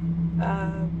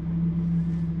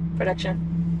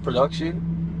 Production.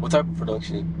 Production? What type of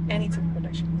production? Any type of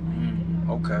production.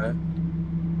 Okay.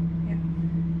 Yeah.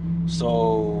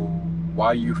 So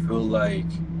why you feel like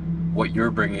what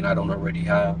you're bringing I don't already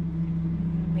have?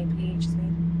 Maybe you just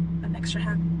need an extra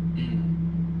hand.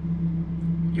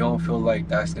 You don't feel like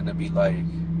that's gonna be like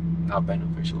not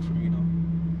beneficial for you, though?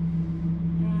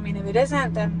 I mean, if it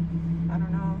isn't, then I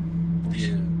don't know. Yeah.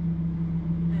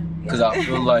 Yeah. Because I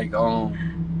feel like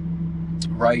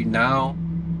right now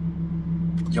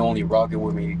you're only rocking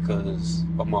with me because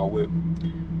of my whip.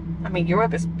 I mean, your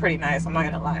whip is pretty nice. I'm not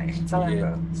gonna lie. It's all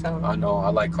Yeah. So I know I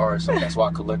like cars, so that's why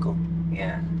I collect them.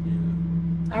 yeah,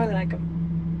 Yeah. I really like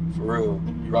them. For real.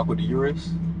 You rock with the Urus?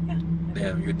 Yeah.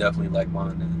 Damn, you definitely like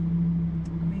mine then.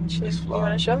 I mean, shit. It's You fly.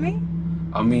 wanna show me?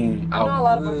 I mean, I know a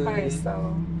lot of them would, cars,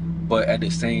 so. but at the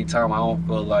same time, I don't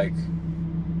feel like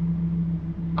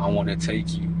I want to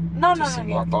take you. No, to see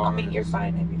my I mean, you're cars.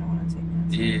 fine if you don't want to take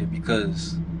me. Yeah,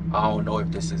 because I don't know if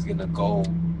this is gonna go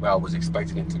where I was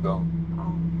expecting it to go.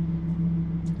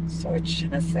 So what you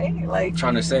trying to say? Like,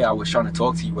 Trying to say I was trying to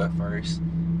talk to you at first,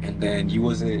 and then you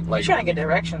wasn't like. you're trying to get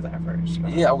directions at first.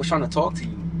 But... Yeah, I was trying to talk to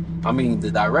you. I mean,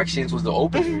 the directions was the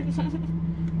opener,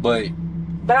 but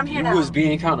I'm here you now. was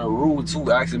being kind of rude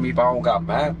too, asking me if I don't got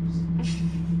maps.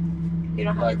 You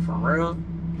don't have Like for real.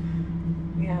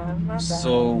 Yeah, I'm not bad.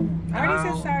 So I already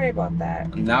now, said sorry about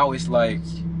that. now it's like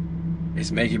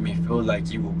it's making me feel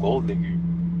like you a gold digger.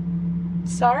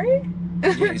 Sorry?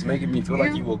 Yeah, it's making me feel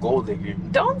like you a gold digger.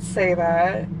 Don't say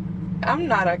that. I'm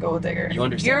not a gold digger. You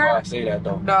understand why I say that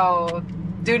though? No,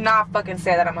 do not fucking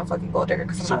say that I'm a fucking gold digger,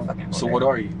 because I'm not a fucking gold So digger. what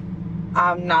are you?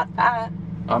 I'm not that.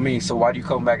 I mean, so why do you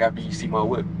come back after you see my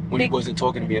whip when you wasn't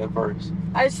talking to me at first?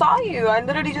 I saw you. I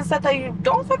literally just said that you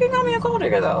don't fucking call me a gold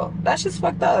digger though. That's just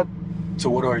fucked up. So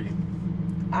what are you?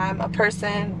 I'm a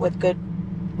person with good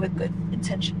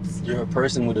intentions. You're a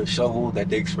person with a shovel that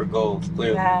digs for gold,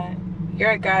 clearly. Yeah.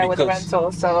 You're a guy with a Because,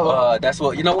 rental, so that's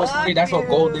what, you know what's funny? That's what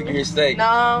gold diggers say.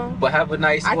 no. But have a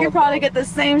nice I one, can probably bro. get the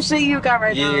same shit you got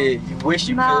right now. Yeah, you wish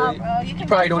you Nah, could. bro, You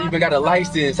probably don't even got a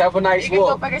license. Have a nice You can go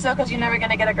walk. fuck yourself because you're never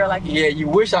gonna get a girl like me. Yeah, you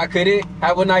wish I couldn't.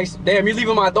 Have a nice. Damn, you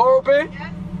leaving my door open?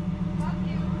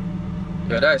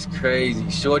 Yo, that's crazy.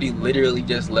 Shorty literally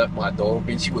just left my door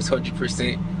open. She was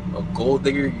 100% a gold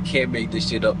digger. You can't make this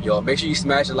shit up, y'all. Make sure you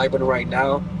smash the like button right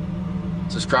now.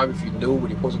 Subscribe if you're new.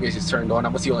 When your post notifications turned on.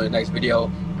 I'm gonna see you on the next video.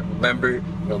 And remember,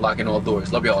 we're locking all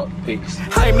doors. Love y'all. Peace.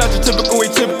 I am not your typical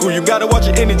atypical. You gotta watch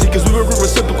your energy, cause we were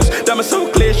reciprocals. Diamonds so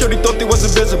clear, shorty thought they was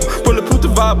invisible. Bulletproof the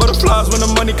vibe, butterflies when the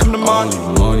money come to mind.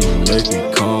 Only money make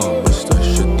me calm.